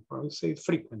adverbial, I would say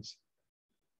frequency.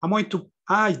 I'm going to,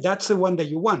 that's the one that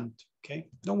you want, okay?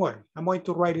 Don't worry, I'm going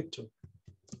to write it too.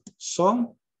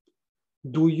 So,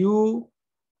 do you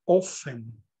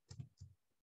often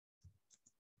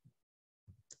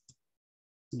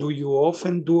do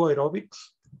aerobics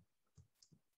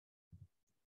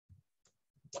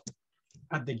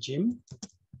at the gym?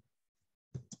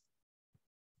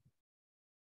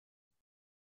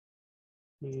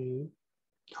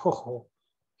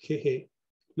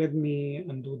 Let me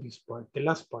undo this part, the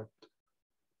last part.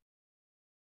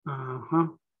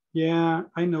 Yeah,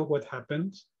 I know what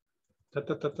happens.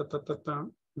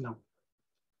 No,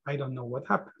 I don't know what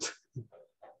happens.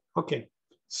 Okay,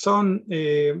 so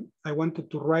I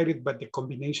wanted to write it, but the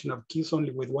combination of keys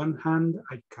only with one hand,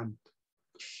 I can't.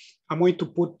 I'm going to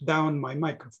put down my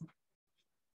microphone.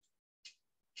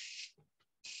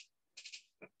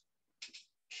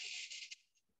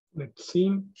 Let's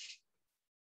see.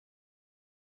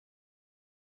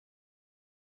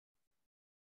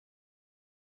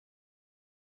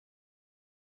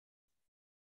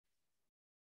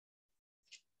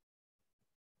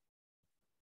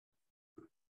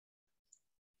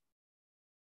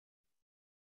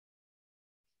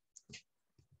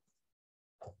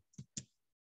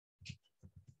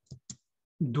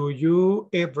 Do you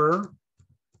ever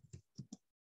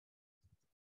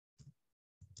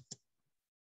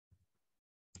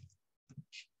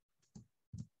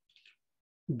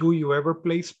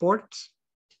play sports?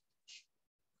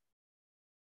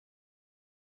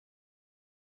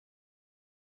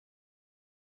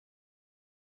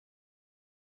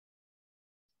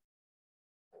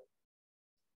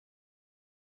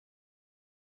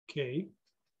 Okay.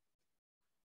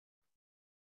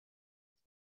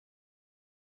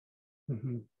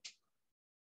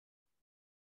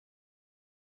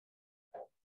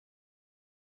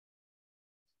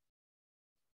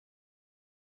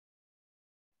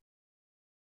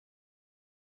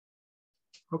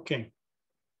 Okay.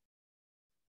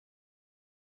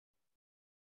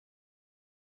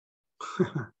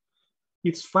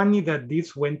 It's funny that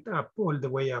this went up all the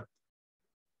way up.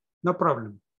 No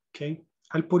problem, okay?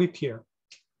 I'll put it here.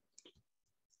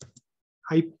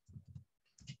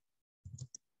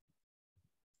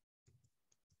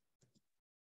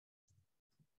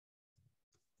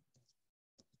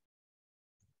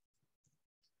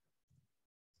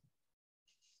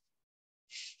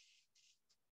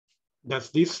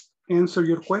 Does this answer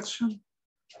your question?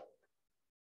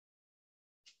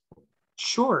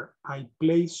 Sure, I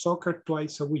play soccer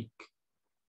twice a week.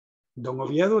 Don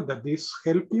Oviedo, does this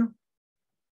help you?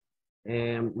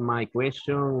 My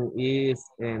question is,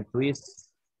 twist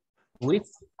with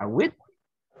a with?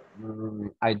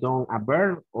 I don't a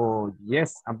verb or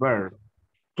yes a verb?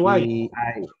 Twice.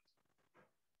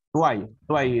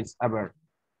 Twice a verb.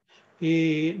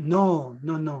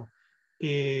 No.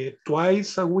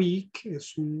 Twice a week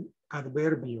es un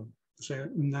adverbio, o sea,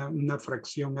 una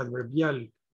fracción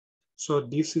adverbial. So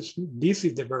this is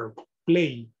the verb,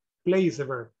 play. Play is the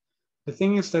verb. The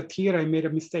thing is that here I made a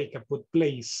mistake. I put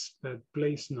plays, but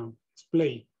plays no, it's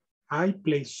play. I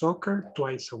play soccer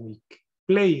twice a week.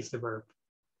 Play is the verb.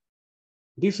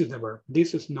 This is the verb.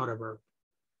 This is not a verb.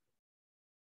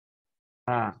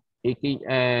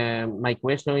 My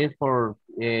question is for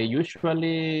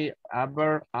usually a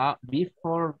verb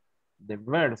before the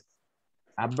verbs,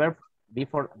 a verb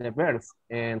before the verbs,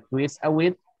 and twist a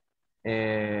with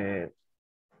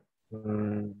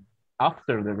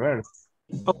after the verbs.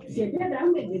 Okay. I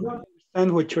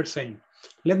understand what you're saying.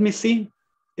 Let me see.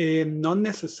 Not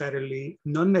necessarily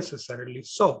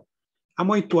so. I'm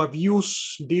going to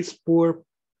abuse this poor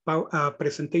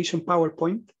presentation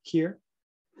PowerPoint here.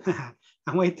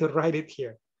 I'm going to write it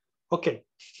here. Okay,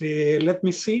 let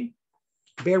me see.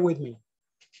 Bear with me.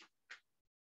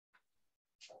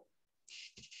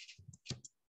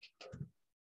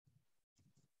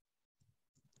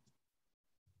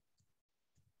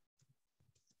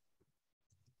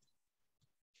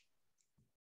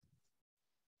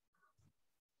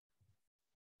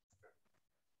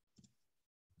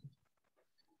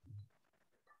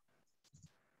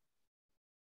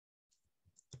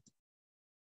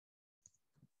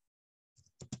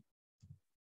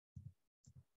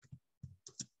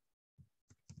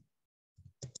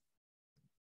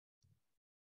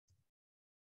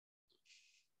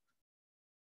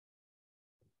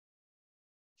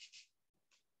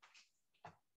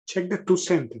 Check the two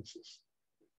sentences.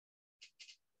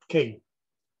 Okay,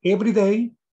 every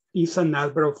day is an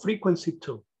adverb of frequency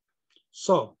too.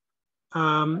 So,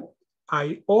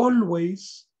 I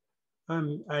always,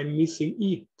 I'm missing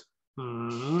it.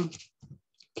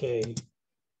 Okay,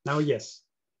 now yes.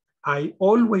 I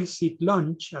always eat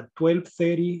lunch at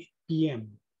 12:30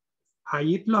 p.m. I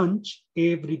eat lunch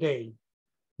every day.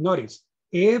 Notice,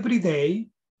 every day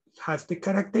has the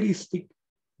characteristic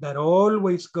that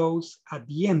always goes at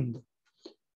the end.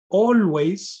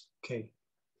 Always, okay.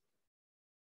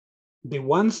 The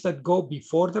ones that go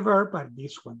before the verb are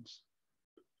these ones.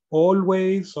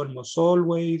 Always, almost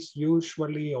always,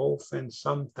 usually, often,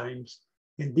 sometimes.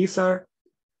 And these are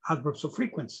adverbs of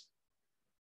frequency.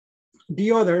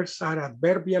 The others are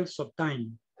adverbials of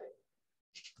time.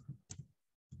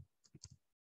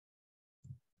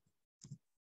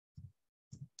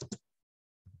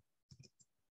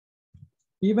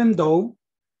 Even though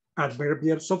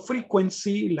adverbials of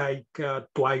frequency like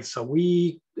twice a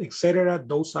week, etc.,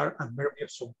 those are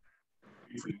adverbials of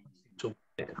frequency too.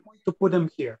 I'm going to put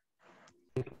them here.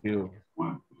 Thank you.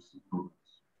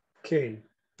 Okay,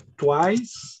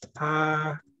 twice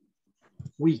a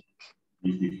week.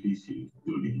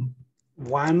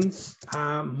 Once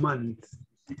a month.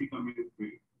 3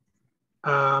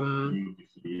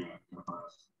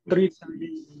 times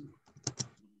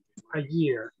a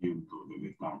year.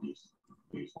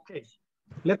 Okay,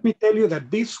 let me tell you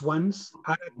that these ones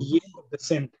are at the end of the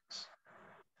sentence.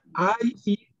 I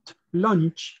eat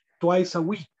lunch twice a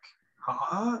week.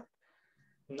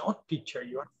 No, teacher,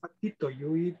 you are fatito.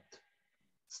 You eat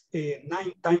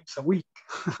 9 times a week.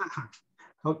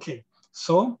 Okay,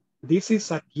 so this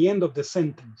is at the end of the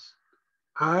sentence.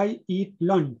 I eat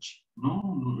lunch.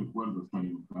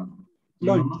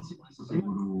 Lunch.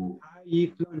 I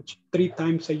eat lunch 3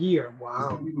 times a year.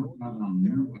 Wow.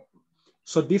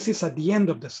 So this is at the end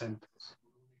of the sentence.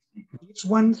 These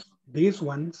ones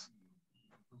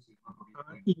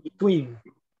are in between.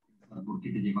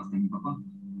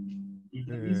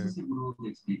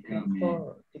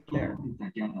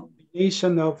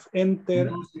 Combination of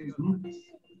enter.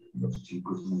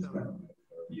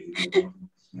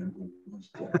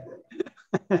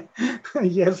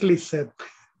 Yes, Lisette.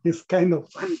 It's kind of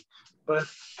funny, but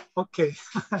okay.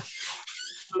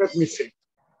 Let me see.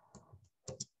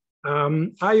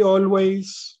 I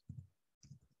always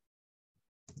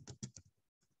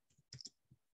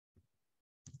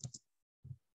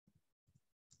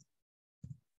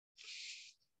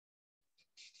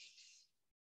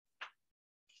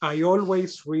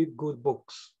read good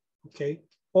books, okay?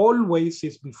 Always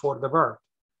is before the verb.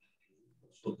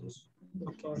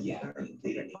 Okay.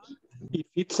 If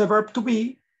it's a verb to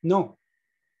be, no.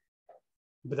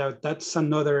 But that's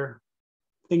another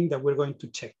thing that we're going to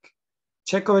check.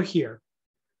 Check over here.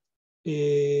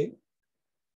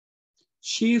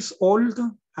 She's old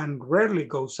and rarely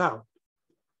goes out.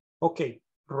 Okay,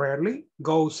 rarely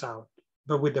goes out.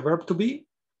 But with the verb to be,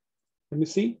 let me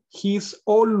see. He's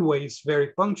always very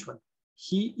punctual.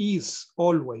 He is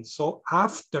always. So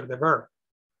after the verb.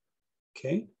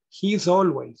 Okay, he's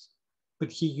always.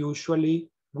 But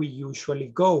we usually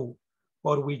go,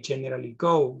 or we generally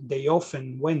go. They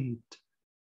often went.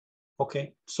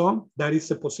 Okay, so that is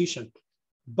the position.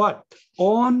 But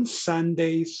on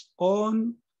Sundays,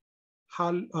 on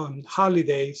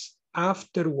holidays,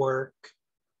 after work,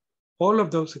 all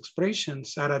of those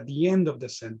expressions are at the end of the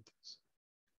sentence.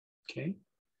 Okay,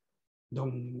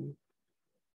 Don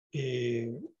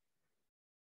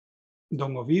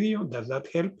Ovidio, does that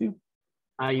help you?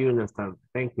 I understand.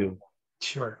 Thank you.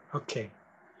 Sure. Okay.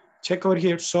 Check over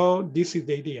here. So this is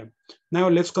the idea. Now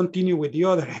let's continue with the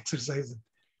other exercise.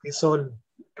 It's all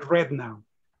red now.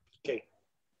 Okay.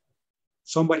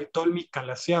 Somebody told me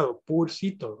calaseado,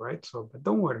 purcito, right? So, but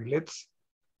don't worry.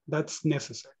 That's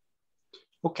necessary.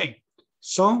 Okay.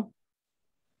 So,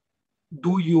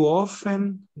 do you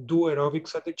often do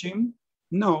aerobics at the gym?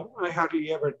 No, I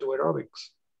hardly ever do aerobics.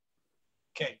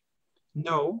 Okay.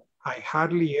 No, I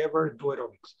hardly ever do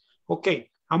aerobics. Okay.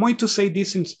 I'm going to say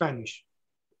this in Spanish.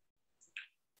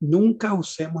 Nunca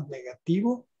usemos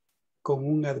negativo con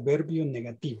un adverbio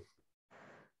negativo.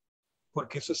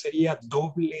 Porque eso sería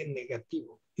doble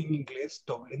negativo. En inglés,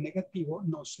 doble negativo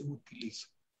no se utiliza.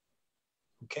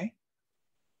 Okay?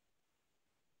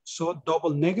 So,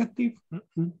 double negative,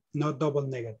 not double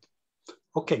negative.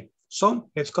 Okay, so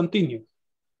let's continue.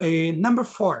 Number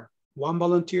 4, one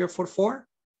volunteer for 4.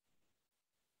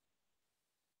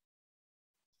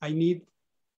 I need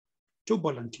 2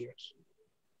 volunteers.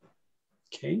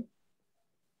 Okay.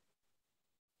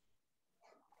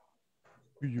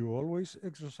 Do you always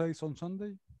exercise on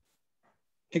Sunday?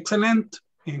 Excellent.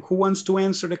 And who wants to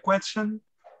answer the question?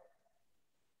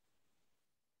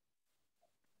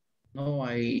 No,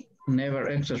 I never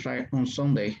exercise on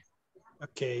Sunday.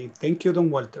 Okay, thank you,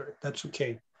 Don Walter. That's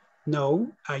okay.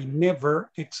 No, I never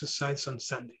exercise on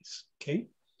Sundays. Okay,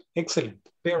 excellent.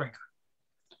 Very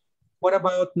good. What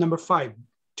about number 5?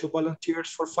 2 volunteers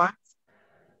for 5?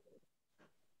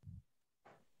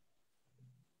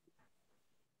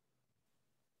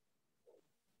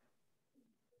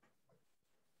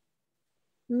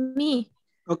 Me.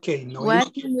 Okay, no.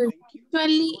 What do you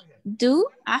usually do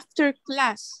after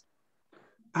class?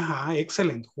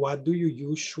 Excellent. What do you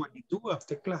usually do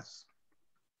after class?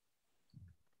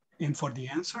 And for the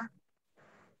answer?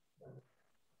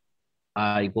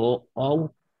 I go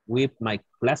out with my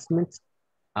classmates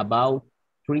about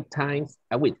 3 times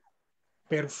a week.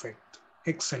 Perfect.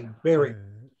 Excellent. Very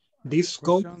good. This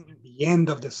goes at the end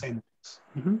of the sentence.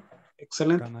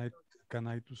 Excellent. Can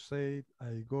I to say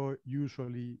I go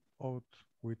usually out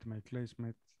with my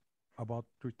classmates about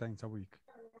 3 times a week?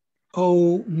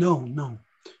 Oh, no.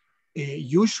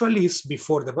 Usually is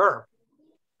before the verb.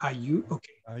 I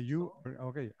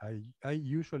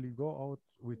usually go out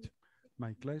with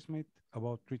my classmate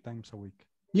about 3 times a week.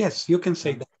 Yes, you can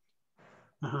say that.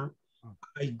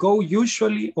 I go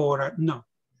usually or no.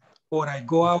 Or I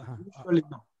go out usually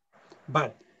no.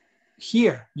 But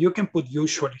here, you can put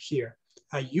usually here.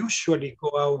 I usually go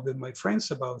out with my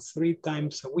friends about 3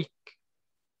 times a week.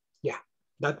 Yeah,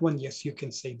 that one, yes, you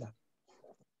can say that.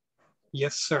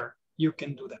 Yes, sir, you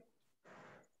can do that.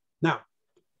 Now,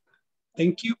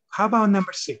 thank you. How about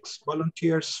number 6?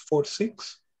 Volunteers for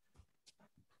 6?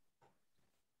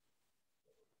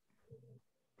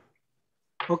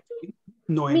 Okay,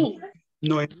 Noemi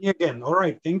again. All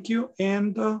right, thank you.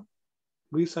 And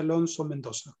Luis Alonso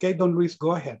Mendoza. Okay, Don Luis,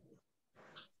 go ahead.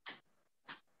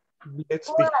 Let's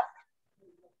begin.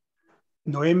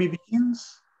 Noemi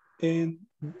begins and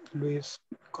Luis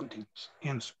continues.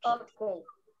 Answers. Okay.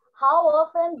 How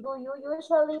often do you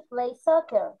usually play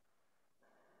soccer?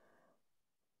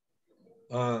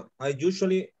 I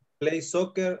usually play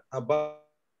soccer about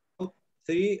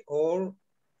 3 or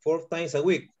 4 times a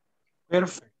week.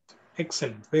 Perfect.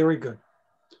 Excellent. Very good.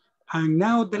 And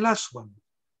now the last one.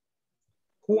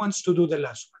 Who wants to do the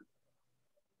last one?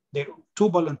 There are 2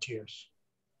 volunteers.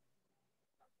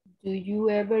 Do you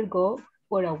ever go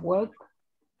for a walk?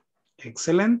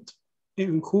 Excellent.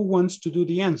 And who wants to do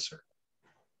the answer?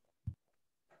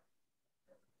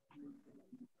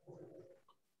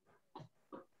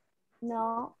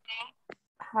 No,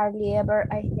 hardly ever.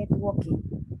 I hate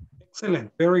walking.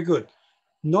 Excellent, very good.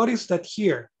 Notice that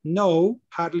here, no,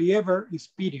 hardly ever is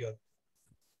period.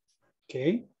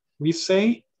 Okay, we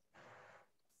say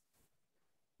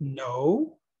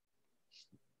no.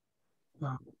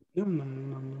 No,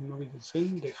 we can say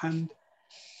the hand.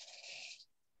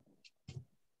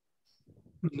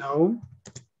 No.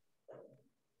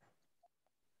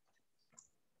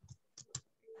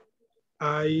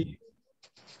 I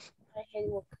hate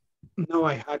walking. No,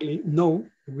 I hardly, no,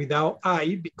 without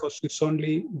I, because it's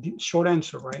only the short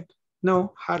answer, right?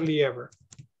 No, hardly ever.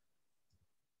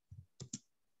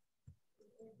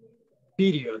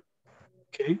 Period.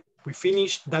 Okay, we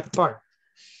finished that part.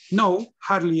 No,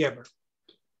 hardly ever.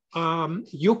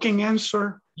 You can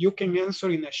answer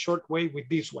in a short way with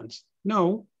these ones.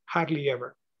 No, hardly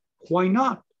ever. Why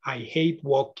not? I hate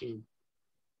walking.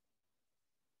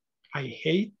 I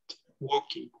hate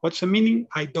walking. What's the meaning?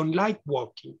 I don't like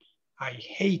walking. I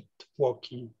hate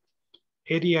walking.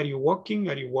 Eddie, are you walking?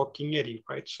 Are you walking, Eddie?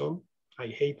 Right? So I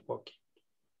hate walking.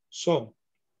 So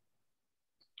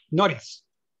notice,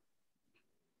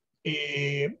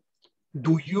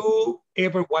 do you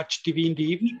ever watch TV in the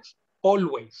evenings?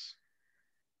 Always.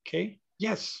 Okay.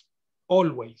 Yes.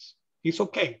 Always. It's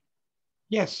okay.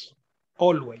 Yes.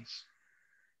 Always.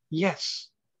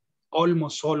 Yes.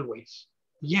 Almost always.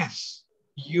 Yes.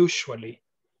 Usually.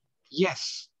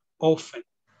 Yes. Often.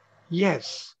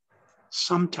 Yes.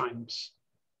 Sometimes.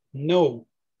 No.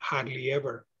 Hardly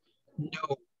ever.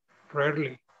 No.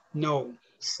 Rarely. No.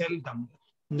 Seldom.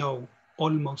 No.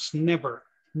 Almost never.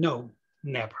 No.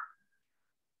 Never.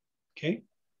 Okay.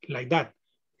 Like that.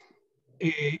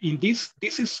 In this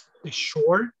is the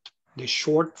short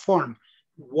form.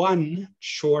 One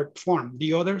short form.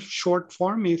 The other short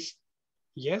form is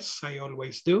yes, I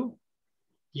always do.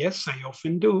 Yes, I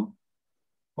often do.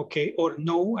 Okay, or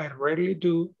no, I rarely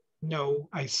do. No,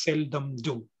 I seldom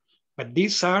do. But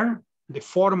these are the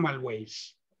formal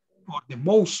ways or the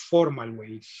most formal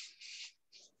ways.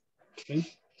 Okay.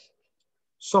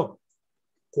 So,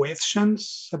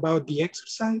 questions about the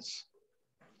exercise?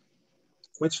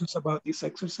 Questions about this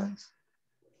exercise?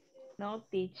 No,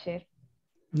 teacher.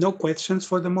 No questions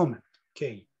for the moment.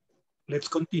 Okay, let's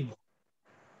continue.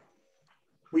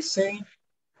 We say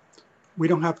we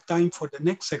don't have time for the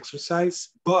next exercise,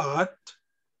 but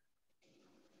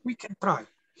we can try.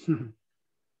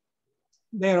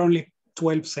 There are only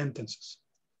 12 sentences.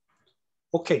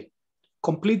 Okay,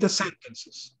 complete the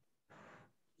sentences.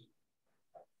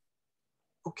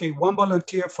 Okay, one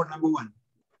volunteer for number 1.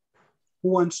 Who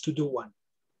wants to do one?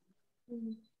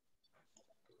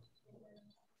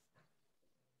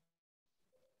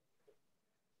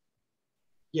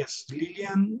 Yes,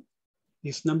 Lillian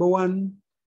is number 1.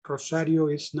 Rosario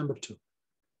is number 2.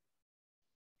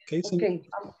 Okay, okay.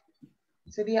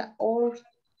 Sería our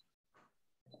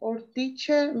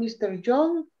teacher, Mr.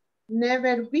 John,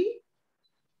 never be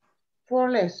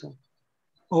for lesson.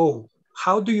 Oh,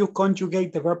 how do you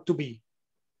conjugate the verb to be?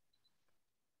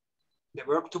 The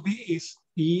verb to be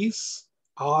is,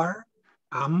 are,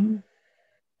 am.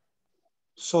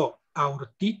 So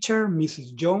our teacher,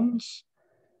 Mrs. Jones,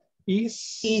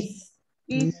 is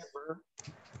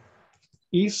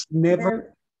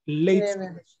never late for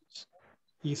lessons.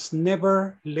 Is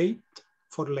never late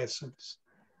for lessons.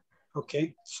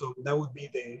 Okay, so that would be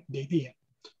the idea.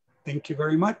 Thank you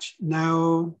very much.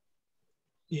 Now,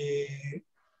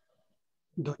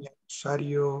 Doña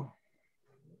Rosario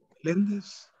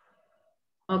Melendez.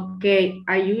 Okay,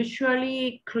 I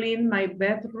usually clean my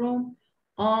bedroom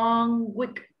on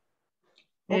week.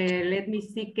 Okay. Let me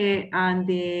see, and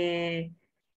then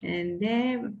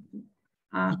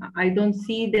I don't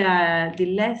see the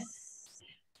less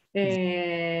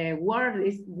word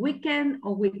is weekend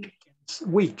or week.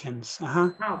 Weekends.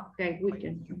 Oh, okay,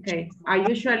 weekend. Okay, I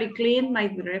usually clean my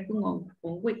bedroom on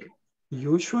week.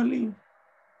 Usually,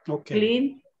 okay.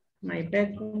 Clean my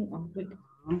bedroom on week.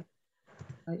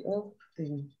 I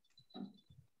often.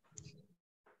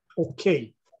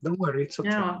 Okay, don't worry, it's okay.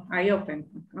 No, I open.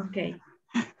 Okay.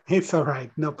 It's all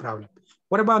right, no problem.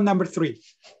 What about number 3?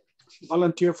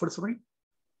 Volunteer for 3?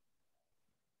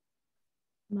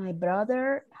 My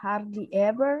brother hardly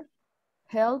ever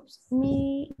helps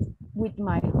me with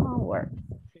my homework.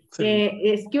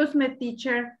 Excuse me,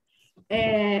 teacher.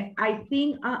 I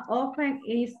think often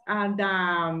is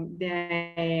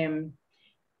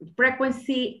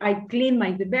frequency I clean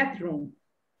my bedroom.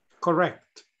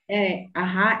 Correct. And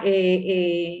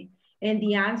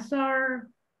the answer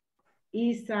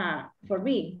is for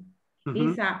me,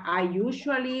 is I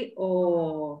usually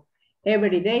or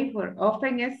every day, for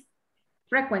often is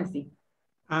frequency.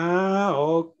 Ah,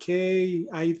 okay.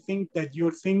 I think that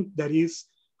you think that is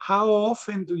how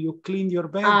often do you clean your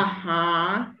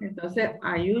bedroom? Entonces,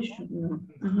 I usually.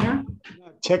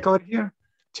 Check over here.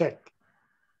 Check.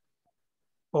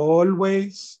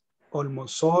 Always,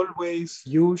 almost always,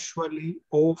 usually,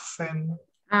 often.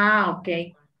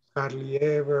 Okay. Hardly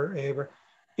ever, ever.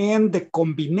 And the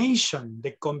combination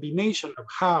of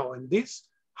how and this,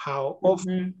 how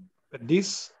often. But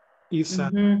this is a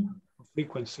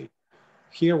frequency.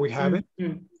 Here we have it.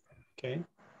 Okay.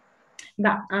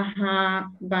 But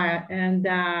and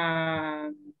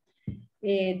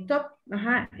top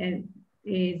and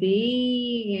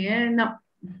the no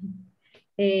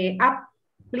up,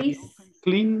 please.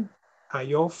 Clean.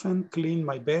 I often clean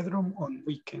my bedroom on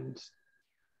weekends.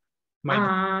 But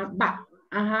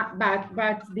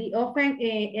the often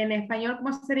en español,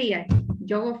 ¿cómo sería?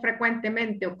 Yo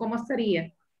frecuentemente, o ¿cómo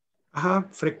sería?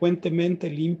 Frecuentemente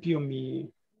limpio mi...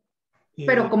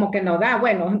 Pero como que no da,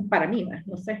 bueno, para mí,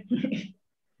 no sé.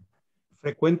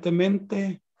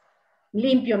 Frecuentemente.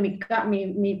 Limpio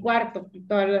mi cuarto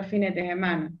todos los fines de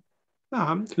semana.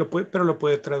 Pero lo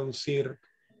puede traducir.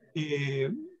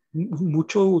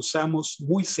 Mucho usamos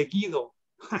muy seguido.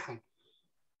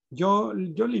 Yo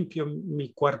limpio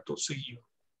mi cuarto seguido.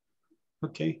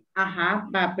 Ok.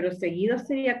 Pero seguido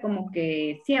sería como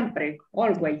que siempre,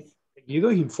 always. Seguido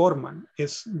es informal,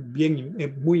 es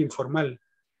muy informal.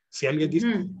 Si alguien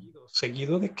dice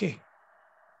 ¿seguido de qué?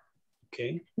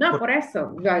 Okay. No, por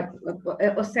eso.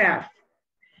 O sea,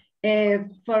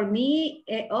 for me,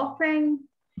 often,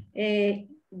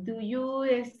 do you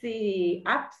see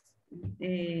apps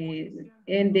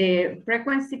and the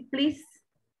frequency, please?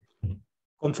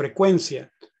 Con frecuencia.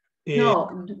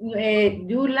 No,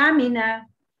 do Lamina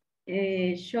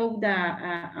show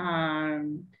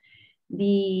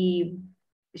the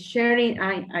sharing,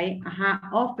 I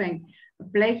often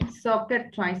play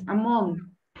soccer twice a month.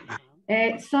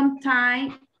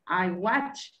 Sometimes I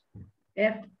watch.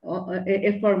 If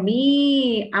for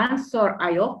me, answer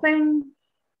I often.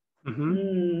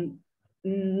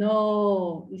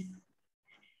 No,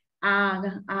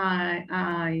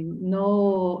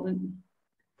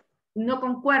 no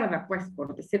concuerda, pues,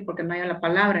 por decir, porque no hay la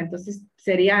palabra. Entonces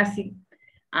sería así.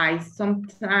 I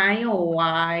sometimes, or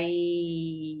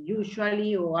I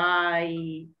usually, or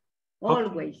I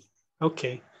always.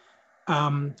 Ok.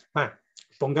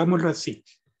 Pongámoslo así.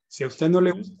 Si a usted no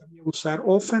le gusta usar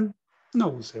often, no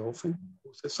use often,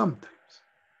 use sometimes.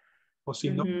 O si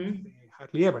no,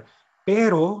 hardly ever.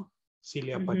 Pero si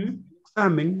le aparece el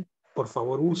examen, por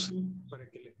favor use para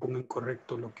que le pongan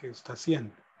correcto lo que está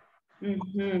haciendo.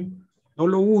 No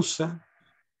lo usa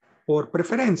por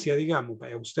preferencia, digamos.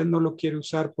 Usted no lo quiere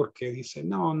usar porque dice,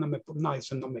 no,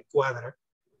 eso no me cuadra.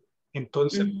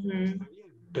 Entonces,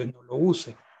 entonces no lo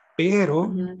use. Pero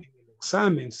en el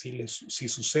examen, si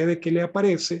sucede que le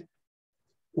aparece,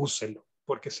 úselo.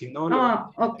 Porque si no...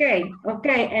 Okay.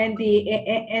 And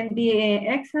the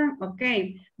exam,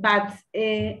 okay. But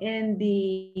in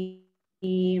the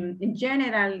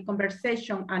general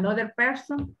conversation, another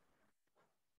person?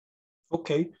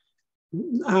 Okay.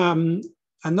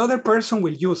 Another person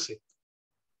will use it.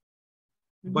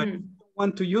 But if you don't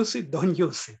want to use it, don't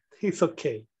use it. It's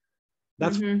okay.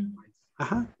 That's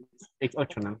It's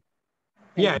optional.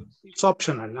 Yeah, it's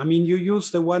optional. I mean, you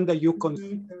use the one that you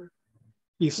consider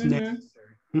is necessary.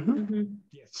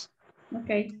 Yes.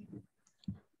 Okay.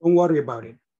 Don't worry about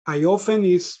it. I often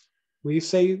is, we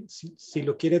say, si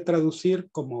lo quiere traducir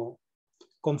como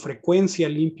con frecuencia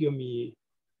limpio mi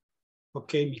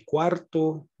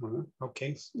cuarto.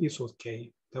 Okay, it's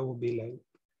okay. That would be like.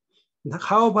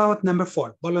 How about number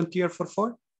 4? Volunteer for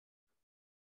 4?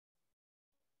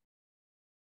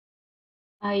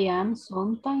 I am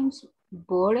sometimes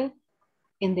bored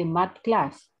in the math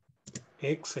class.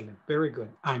 Excellent, very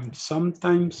good. I'm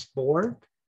sometimes bored.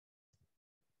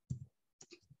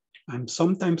 I'm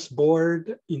sometimes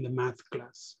bored in the math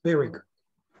class. Very good.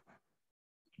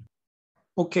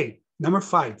 Okay, number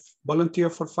 5.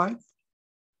 Volunteer for 5?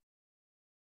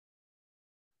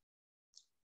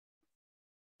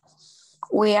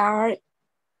 We are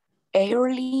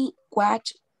early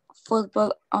watch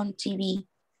football on TV.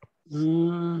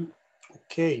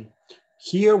 Okay,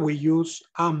 here we use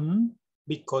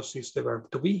because it's the verb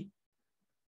to be.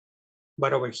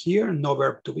 But over here, no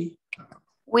verb to be.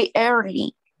 We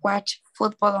rarely watch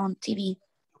football on TV.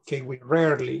 Okay, we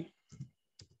rarely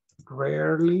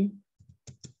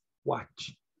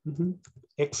watch.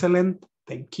 Excellent.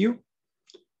 Thank you.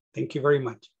 Thank you very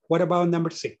much. What about number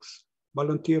 6?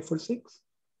 Volunteer for 6?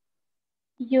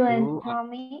 You and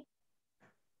Tommy.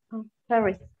 Oh,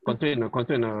 sorry. Continue,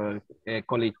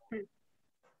 colleague.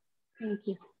 Thank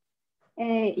you.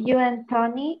 You and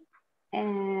Tony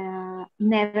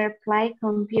never play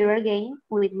computer games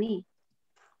with me.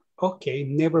 Okay,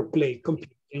 never play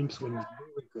computer games with me.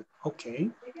 Very good. Okay.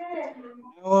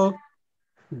 Now,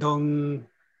 don't.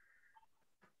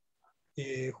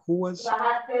 Who was?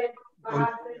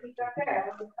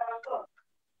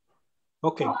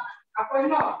 Okay.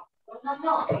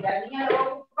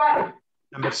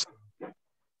 Number 7.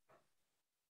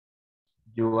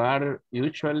 You are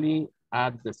usually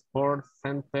at the sports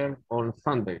center on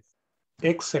Sundays.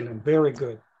 Excellent. Very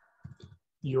good.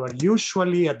 You are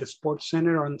usually at the sports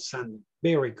center on Sunday.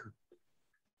 Very good.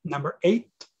 Number 8.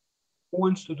 Who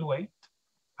wants to do 8?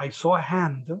 I saw a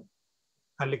hand.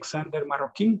 Alexander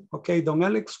Marroquin. Okay, Don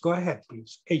Alex, go ahead,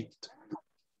 please. 8.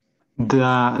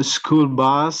 The school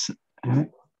bus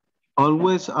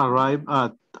always arrive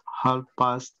at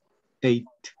 8:30.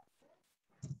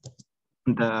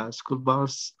 The school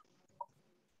bus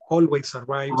always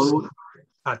arrives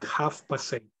at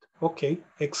 8:30. Okay,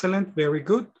 excellent, very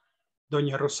good.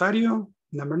 Doña Rosario,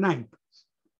 number 9.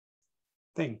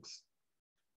 Thanks.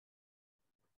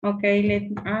 Okay,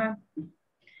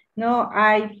 no,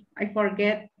 I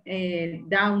forget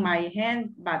down my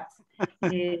hand, but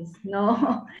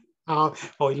no.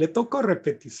 Hoy le tocó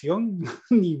repetición,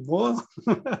 ni modo.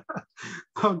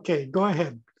 Okay, go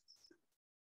ahead.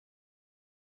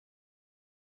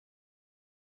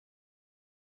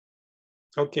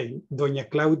 Okay, Doña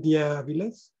Claudia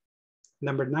Aviles,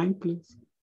 number 9, please.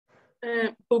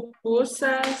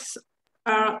 Pupusas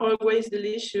are always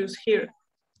delicious here.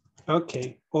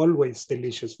 Okay, always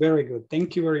delicious. Very good.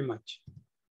 Thank you very much.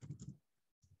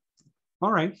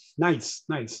 All right, nice,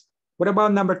 nice. What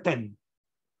about number 10?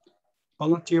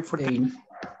 Volunteer for 10.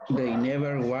 They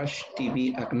never watch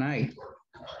TV at night.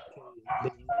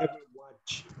 They never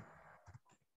watch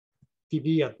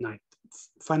TV at night.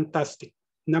 Fantastic.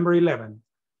 Number 11.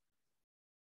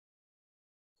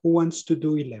 Who wants to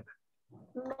do 11?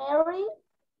 Mary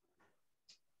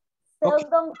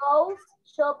seldom goes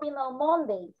shopping on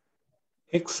Mondays.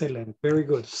 Excellent. Very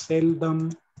good.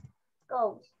 Seldom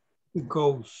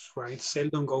goes, right?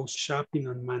 Seldom goes shopping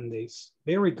on Mondays.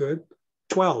 Very good.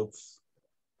 12.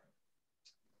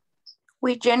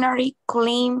 We generally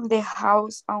clean the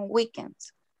house on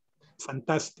weekends.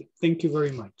 Fantastic. Thank you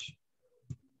very much.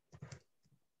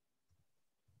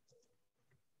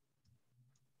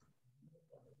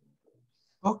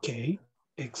 Okay,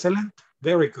 excellent.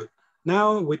 Very good.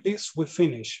 Now with this, we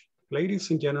finish.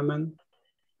 Ladies and gentlemen,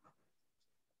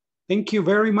 thank you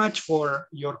very much for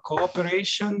your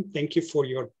cooperation. Thank you for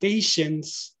your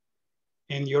patience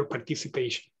and your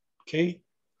participation, okay?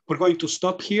 We're going to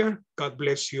stop here. God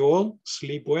bless you all.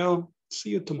 Sleep well. See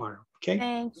you tomorrow, okay?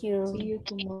 Thank you. See you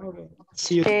tomorrow.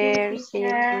 See you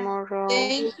tomorrow.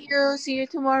 Thank you. See you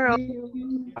tomorrow.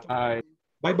 Bye.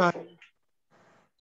 Bye-bye.